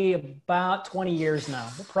roughly about 20 years now.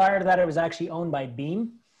 But prior to that, it was actually owned by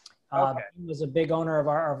Beam. Beam was a big owner of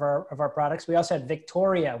our products. We also had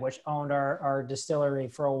Victoria, which owned our distillery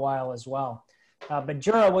for a while as well. But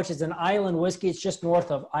Jura, which is an island whiskey, it's just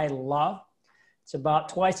north of Islay. It's about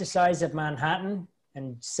twice the size of Manhattan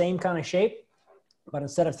and same kind of shape. But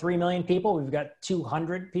instead of 3 million people, we've got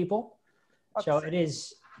 200 people. So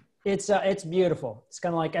it's beautiful. It's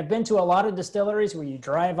kind of like, I've been to a lot of distilleries where you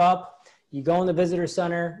drive up, you go in the visitor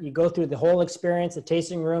center, you go through the whole experience, the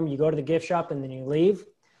tasting room, you go to the gift shop, and then you leave.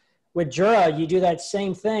 With Jura, you do that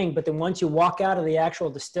same thing, but then once you walk out of the actual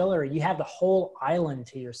distillery, you have the whole island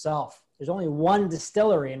to yourself. There's only one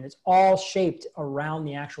distillery, and it's all shaped around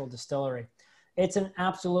the actual distillery. It's an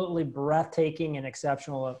absolutely breathtaking and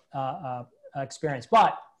exceptional experience.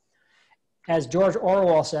 But as George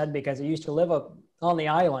Orwell said, because he used to live on the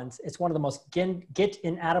island, it's one of the most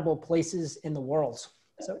get-in-atable places in the world.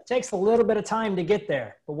 So it takes a little bit of time to get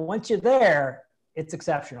there. But once you're there, it's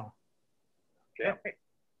exceptional. Okay.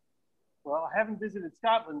 Well, I haven't visited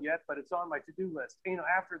Scotland yet, but it's on my to-do list. You know,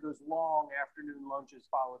 after those long afternoon lunches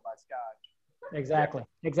followed by Scotch. Exactly.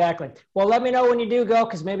 Exactly. Well, let me know when you do go,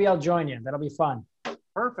 because maybe I'll join you. That'll be fun.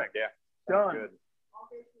 Perfect. Yeah. Done. Good.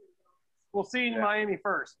 We'll see you in Miami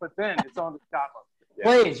first, but then it's on to Scotland. Yeah.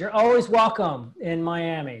 Please, you're always welcome in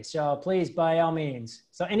Miami. So please, by all means.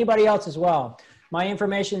 So anybody else as well. My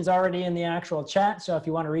information is already in the actual chat. So if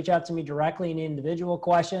you want to reach out to me directly in individual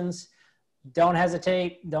questions, don't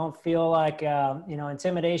hesitate. Don't feel like,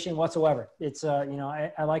 intimidation whatsoever. It's,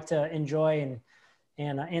 I like to enjoy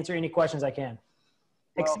and answer any questions I can.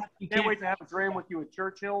 Well, Except you can't wait to have a dram with you at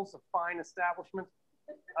Churchill's, a fine establishment.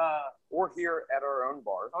 Or here at our own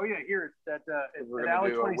bar. Oh yeah, here at We're at going to Alley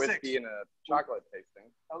do a 26. whiskey and a chocolate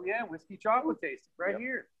tasting. Oh yeah, whiskey chocolate tasting right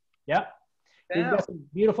here. Yep. We've got some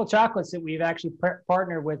beautiful chocolates that we've actually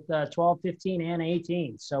partnered with 12, 15, and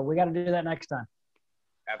 18. So we got to do that next time.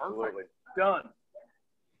 Absolutely. Perfect. Done.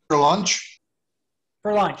 For lunch?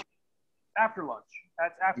 For lunch. After lunch.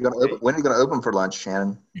 That's after. When are you going to open for lunch,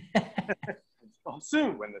 Shannon? Oh,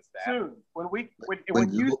 soon. When the staff. Soon. When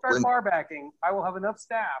you Google- start when- bar backing, I will have enough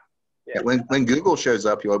staff. Yeah, when Google shows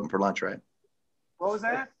up, you open for lunch, right? What was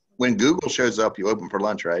that? When Google shows up, you open for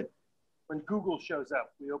lunch, right? When Google shows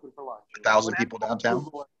up, we open for lunch. 1,000 When people Apple and downtown?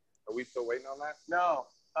 Google- Are we still waiting on that? No.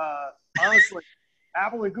 Honestly,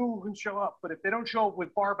 Apple and Google can show up, but if they don't show up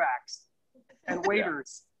with bar backs and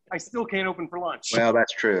waiters, I still can't open for lunch. Well,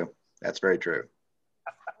 that's true. That's very true.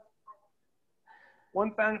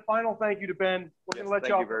 One final thank you to Ben. We're going to let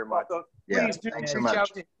thank y'all you very much. Yeah, Please do thanks so reach much. out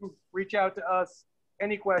to him, reach out to us.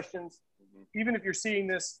 Any questions, even if you're seeing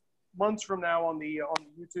this months from now on the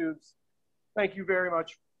YouTubes. Thank you very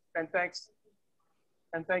much, and thank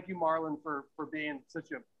you, Marlon, for being such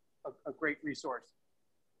a great resource.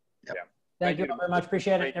 Yep. Yeah. Thank you very much.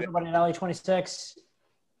 Appreciate it. Everybody at LA 26.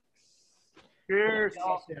 Cheers. See you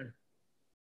all soon.